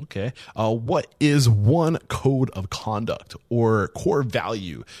ass. Okay. What is one code of conduct or core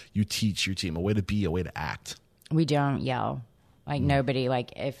value you teach your team? A way to be, a way to act? We don't yell. Like nobody,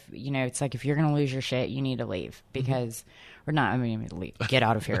 like if, it's like if you're going to lose your shit, you need to leave because, or not, leave, get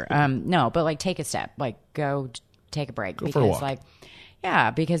out of here. No, but like take a step, like go take a break for a walk. Like, yeah,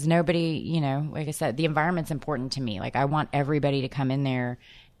 because nobody, like I said, the environment's important to me. Like I want everybody to come in there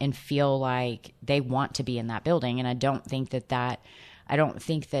and feel like they want to be in that building. And I don't think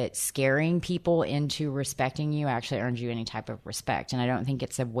that scaring people into respecting you actually earns you any type of respect. And I don't think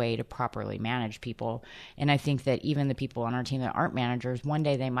it's a way to properly manage people. And I think that even the people on our team that aren't managers, one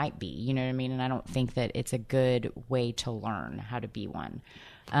day they might be, you know what I mean? And I don't think that it's a good way to learn how to be one.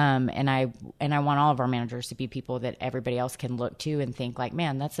 And I want all of our managers to be people that everybody else can look to and think like,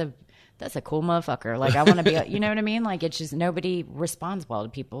 man, that's a cool motherfucker. Like I want to be, you know what I mean? Like it's just nobody responds well to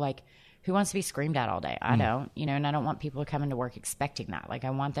people. Like, who wants to be screamed at all day? I don't, and I don't want people to come into work expecting that. Like I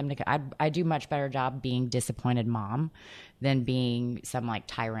want them to, I do much better job being disappointed mom than being some like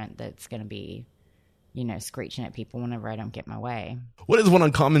tyrant that's going to be, screeching at people whenever I don't get my way. What is one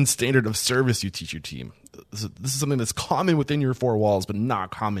uncommon standard of service you teach your team? This is something that's common within your 4 walls, but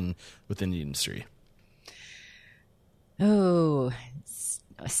not common within the industry. Oh,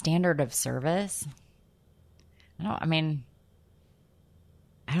 a standard of service. I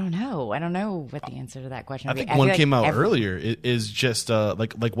don't know. I don't know what the answer to that question I would be. think one came out earlier is just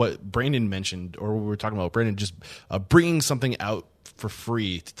like what Brandon mentioned, or what we were talking about. Brandon just bringing something out for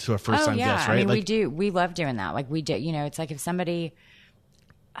free to a first time guest, right? We do. We love doing that. Like we do. It's like if somebody,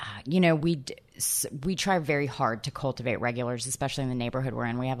 we try very hard to cultivate regulars, especially in the neighborhood we're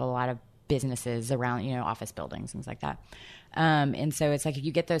in. We have a lot of businesses around, office buildings, things like that. And so it's like if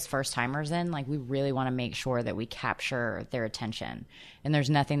you get those first timers in, like we really want to make sure that we capture their attention. And there's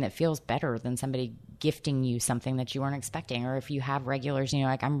nothing that feels better than somebody gifting you something that you weren't expecting. Or if you have regulars,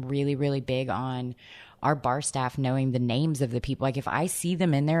 like I'm really, really big on our bar staff knowing the names of the people. Like if I see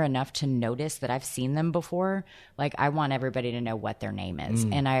them in there enough to notice that I've seen them before, like I want everybody to know what their name is.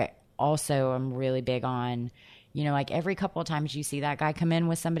 And I also am really big on, like every couple of times you see that guy come in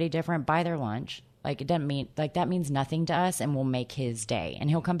with somebody different, buy their lunch. Like it doesn't mean like that means nothing to us, and we'll make his day, and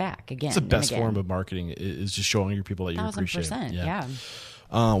he'll come back again. It's the best form of marketing is just showing your people that you appreciate. 1,000%,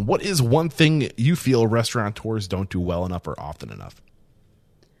 yeah. What is one thing you feel restaurateurs don't do well enough or often enough?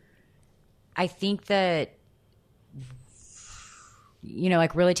 I think that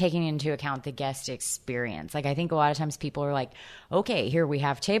like really taking into account the guest experience. Like I think a lot of times people are like, okay, here we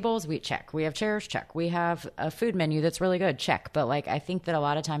have tables, we check. We have chairs, check. We have a food menu that's really good, check. But like I think that a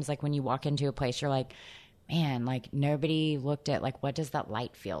lot of times like when you walk into a place, you're like, man, like nobody looked at like, what does that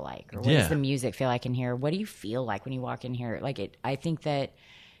light feel like? Or what Yeah. does the music feel like in here? What do you feel like when you walk in here? Like I think that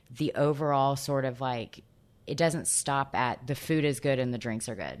the overall sort of like, it doesn't stop at the food is good and the drinks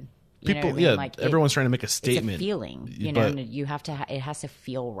are good. You know People, what I mean? yeah, Like everyone's trying to make a it's statement. a feeling, you know, but- and you have to, it has to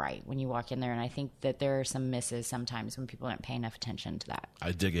feel right when you walk in there. And I think that there are some misses sometimes when people don't pay enough attention to that.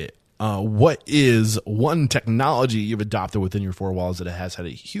 I dig it. What is one technology you've adopted within your four walls that has had a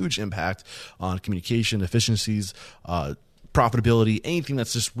huge impact on communication, efficiencies, profitability, anything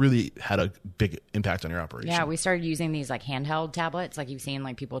that's just really had a big impact on your operation? Yeah, we started using these like handheld tablets, like you've seen,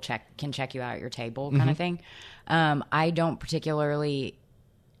 like people can check you out at your table kind of thing. I don't particularly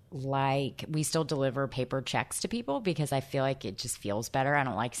like, we still deliver paper checks to people because I feel like it just feels better. I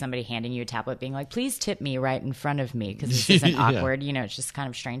don't like somebody handing you a tablet being like, please tip me right in front of me, because this isn't Yeah. awkward. You know, it's just kind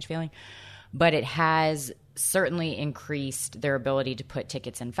of a strange feeling. But it has certainly increased their ability to put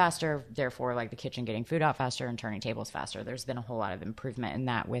tickets in faster, therefore like the kitchen getting food out faster and turning tables faster. There's been a whole lot of improvement in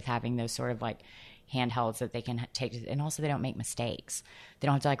that with having those sort of like handhelds that they can take, and also they don't make mistakes. They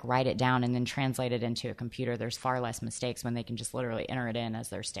don't have to like write it down and then translate it into a computer. There's far less mistakes when they can just literally enter it in as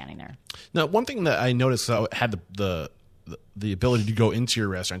they're standing there. Now, one thing that I noticed, I had the ability to go into your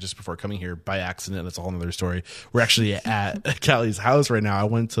restaurant just before coming here by accident. That's a whole other story. We're actually at Callie's house right now. I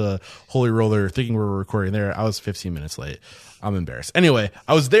went to Holy Roller thinking we were recording there. I was 15 minutes late. I'm embarrassed. Anyway,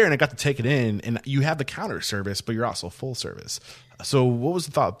 I was there and I got to take it in, and you have the counter service, but you're also full service. So what was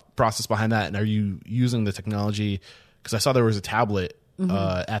the thought process behind that? And are you using the technology? Because I saw there was a tablet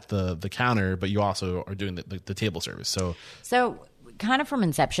at the counter, but you also are doing the table service. So kind of from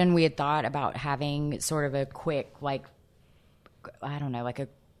inception, we had thought about having sort of a quick, like, I don't know, like a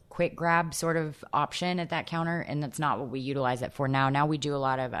quick grab sort of option at that counter. And that's not what we utilize it for now. Now we do a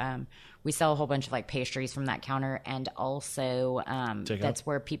lot of, we sell a whole bunch of like pastries from that counter. And also that's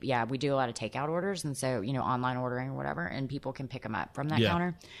where people, we do a lot of takeout orders. And so, you know, online ordering or whatever, and people can pick them up from that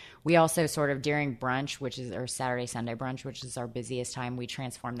counter. We also sort of during brunch, or Saturday, Sunday brunch, which is our busiest time, we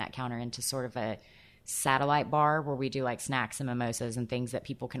transform that counter into sort of a satellite bar where we do like snacks and mimosas and things that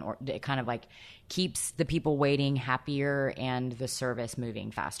people can order. It kind of like keeps the people waiting happier and the service moving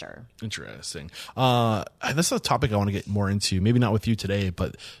faster. Interesting. This is a topic I want to get more into. Maybe not with you today,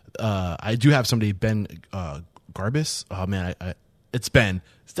 but I do have somebody, Ben Garbus. Oh man, it's Ben.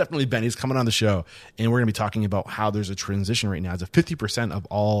 It's definitely Ben. He's coming on the show, and we're going to be talking about how there's a transition right now. As 50% of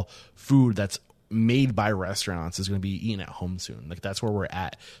all food that's made by restaurants is going to be eaten at home soon. Like that's where we're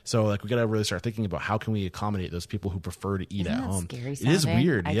at. So like we got to really start thinking about how can we accommodate those people who prefer to eat at home. Scary it is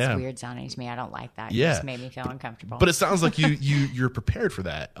weird. It's weird sounding to me. I don't like that. It just made me feel uncomfortable. But it sounds like you're prepared for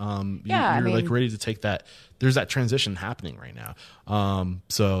that. You're like ready to take that. There's that transition happening right now.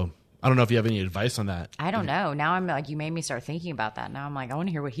 So I don't know if you have any advice on that. I don't know. Now I'm like, you made me start thinking about that. Now I'm like, I want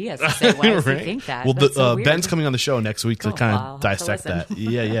to hear what he has to say. Why does he think that? Well, That's so Ben's weird. coming on the show next week to kind of dissect that.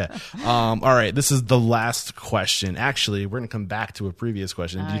 Yeah. All right. This is the last question. Actually, we're going to come back to a previous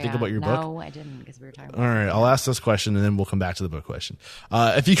question. Did you think about your book? No, I didn't, because we were talking about All right, I'll ask this question and then we'll come back to the book question.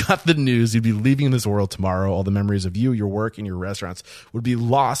 If you got the news, you'd be leaving this world tomorrow. All the memories of you, your work, and your restaurants would be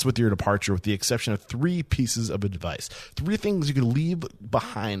lost with your departure, with the exception of 3 pieces of advice. 3 things you could leave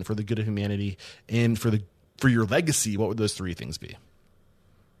behind for the good of humanity and for your legacy. What would those 3 things be?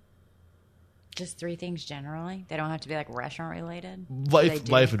 Just 3 things generally. They don't have to be like restaurant related. Life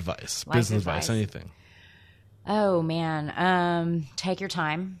advice, Life business advice. advice, anything. Oh man, take your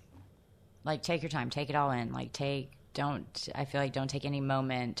time. Like take your time, take it all in. Like I feel like don't take any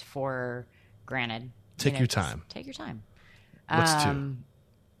moment for granted. Take your just time. Take your time. What's 2?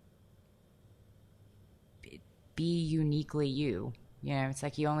 Be uniquely you. You know, it's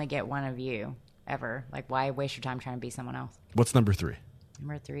like you only get one of you ever. Like why waste your time trying to be someone else? What's number 3?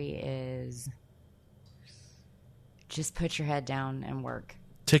 Number 3 is just put your head down and work.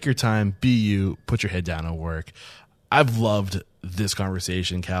 Take your time, be you, put your head down and work. I've loved this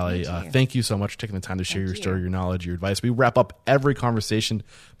conversation, Callie. Thank you so much for taking the time to share your story, your knowledge, your advice. We wrap up every conversation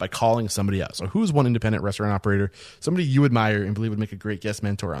by calling somebody else. So who's one independent restaurant operator, somebody you admire and believe would make a great guest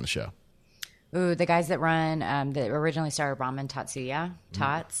mentor on the show? Ooh, the guys that run, that originally started Ramen Tatsuya,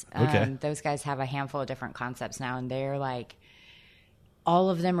 Tots. Okay. Those guys have a handful of different concepts now, and they're like, all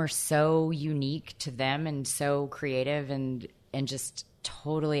of them are so unique to them and so creative and just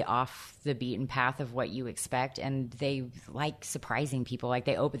totally off the beaten path of what you expect. And they like surprising people. Like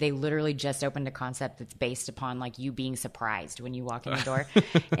they literally just opened a concept that's based upon like you being surprised when you walk in the door.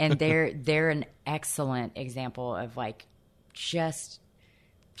 And they're an excellent example of like, just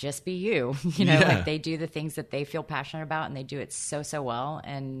be you, you know, like they do the things that they feel passionate about and they do it so well.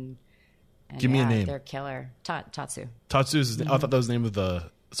 And Give me a name. They're killer. Tatsu. Tatsu is I thought that was the name of the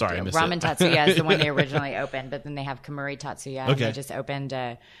Sorry, I missed Ramen it. Tatsuya is the one they originally opened, but then they have Kamuri Tatsuya. And Okay. they just opened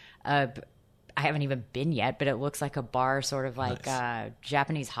I haven't even been yet, but it looks like a bar, sort of like a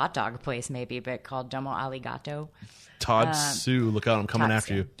Japanese hot dog place maybe, but called Domo Arigato. Todd Sue, look out, I'm coming Todd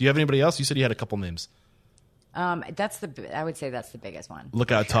after Sue. you. Do you have anybody else? You said you had a couple names. I would say that's the biggest one.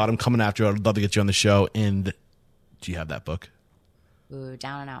 Look out, Todd, I'm coming after you. I'd love to get you on the show. And do you have that book? Ooh,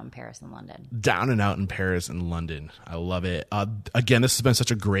 Down and Out in Paris and London. Down and Out in Paris and London. I love it. Again, this has been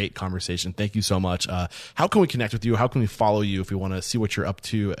such a great conversation. Thank you so much. How can we connect with you? How can we follow you if we want to see what you're up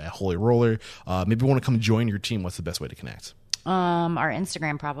to at Holy Roller? Maybe we want to come join your team. What's the best way to connect? Our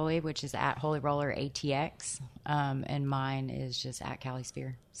Instagram probably, which is at Holy Roller ATX. And mine is just at Callie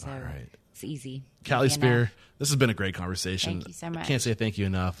Spear. So right. it's easy. Callie Easy Spear, enough. this has been a great conversation. Thank you so much. I can't say thank you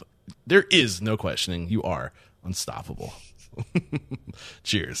enough. There is no questioning. You are unstoppable.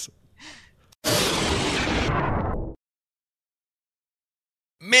 Cheers.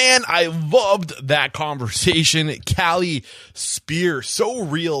 Man, I loved that conversation. Callie Spear, so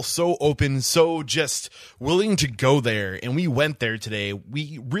real, so open, so just willing to go there. And we went there today.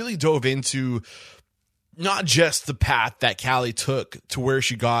 We really dove into not just the path that Callie took to where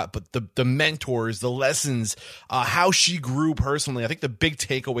she got, but the mentors, the lessons, how she grew personally. I think the big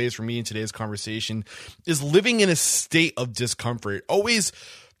takeaways for me in today's conversation is living in a state of discomfort, always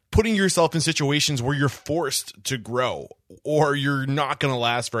putting yourself in situations where you're forced to grow or you're not going to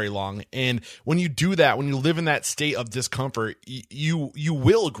last very long. And when you do that, when you live in that state of discomfort, you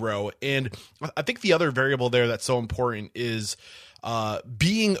will grow. And I think the other variable there that's so important is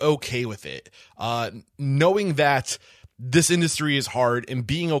being okay with it, knowing that this industry is hard and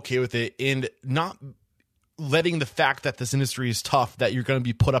being okay with it, and not letting the fact that this industry is tough, that you're going to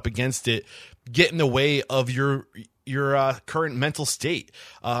be put up against it, get in the way of your current mental state.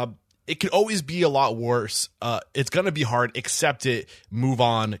 It could always be a lot worse. It's going to be hard. Accept it, move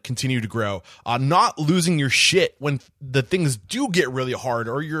on, continue to grow. Not losing your shit when the things do get really hard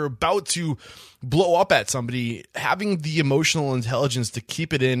or you're about to blow up at somebody. Having the emotional intelligence to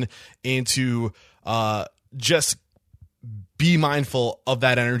keep it in and to just be mindful of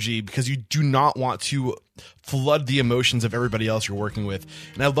that energy, because you do not want to flood the emotions of everybody else you're working with.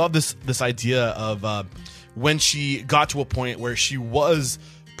 And I love this idea of when she got to a point where she was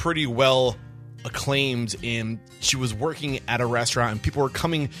pretty well acclaimed and she was working at a restaurant and people were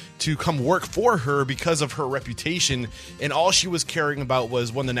coming to come work for her because of her reputation, and all she was caring about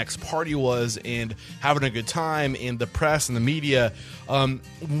was when the next party was and having a good time, and the press and the media.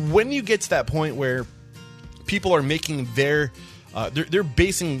 When you get to that point where people are making they're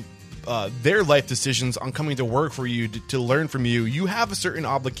basing their life decisions on coming to work for you to learn from you, you have a certain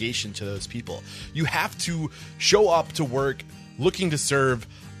obligation to those people. You have to show up to work looking to serve,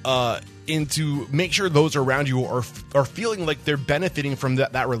 and to make sure those around you are feeling like they're benefiting from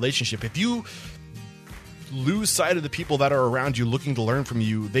that relationship. If you lose sight of the people that are around you looking to learn from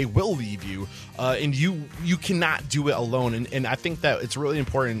you, they will leave you, and you cannot do it alone. And I think that it's really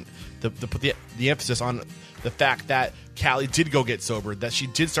important to put the emphasis on the fact that Callie did go get sober, that she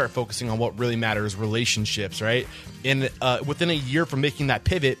did start focusing on what really matters, relationships, right? And within a year from making that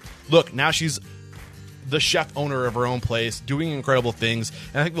pivot, look, now she's the chef owner of her own place, doing incredible things.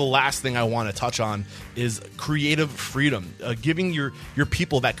 And I think the last thing I want to touch on is creative freedom, giving your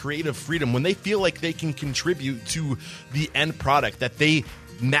people that creative freedom when they feel like they can contribute to the end product, that they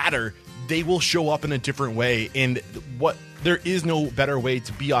matter. They will show up in a different way. And there is no better way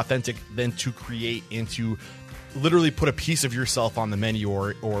to be authentic than to create and to literally put a piece of yourself on the menu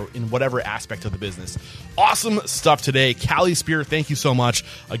or in whatever aspect of the business. Awesome stuff today. Callie Spear, thank you so much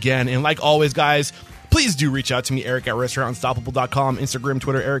again. And like always, guys, please do reach out to me, Eric at restaurantunstoppable.com, Instagram,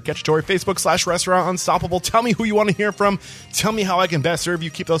 Twitter, Eric Cacciatore, Facebook /Restaurant Unstoppable. Tell me who you want to hear from. Tell me how I can best serve you.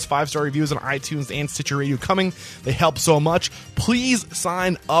 Keep those 5-star reviews on iTunes and Stitcher Radio coming. They help so much. Please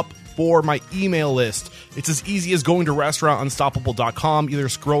sign up for my email list. It's as easy as going to restaurantunstoppable.com, either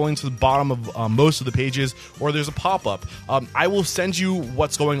scrolling to the bottom of most of the pages, or there's a pop-up. I will send you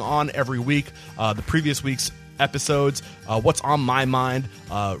what's going on every week, the previous week's episodes, what's on my mind,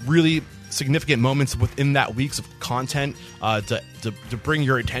 really significant moments within that week's of content to bring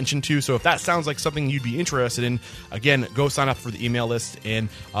your attention to. So if that sounds like something you'd be interested in, again, go sign up for the email list. And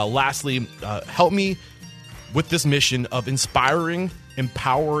lastly, help me with this mission of inspiring,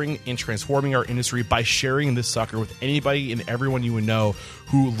 empowering, and transforming our industry by sharing this sucker with anybody and everyone you would know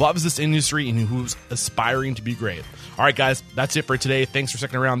who loves this industry and who's aspiring to be great. All right, guys, that's it for today. Thanks for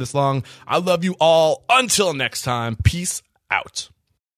sticking around this long. I love you all. Until next time, peace out.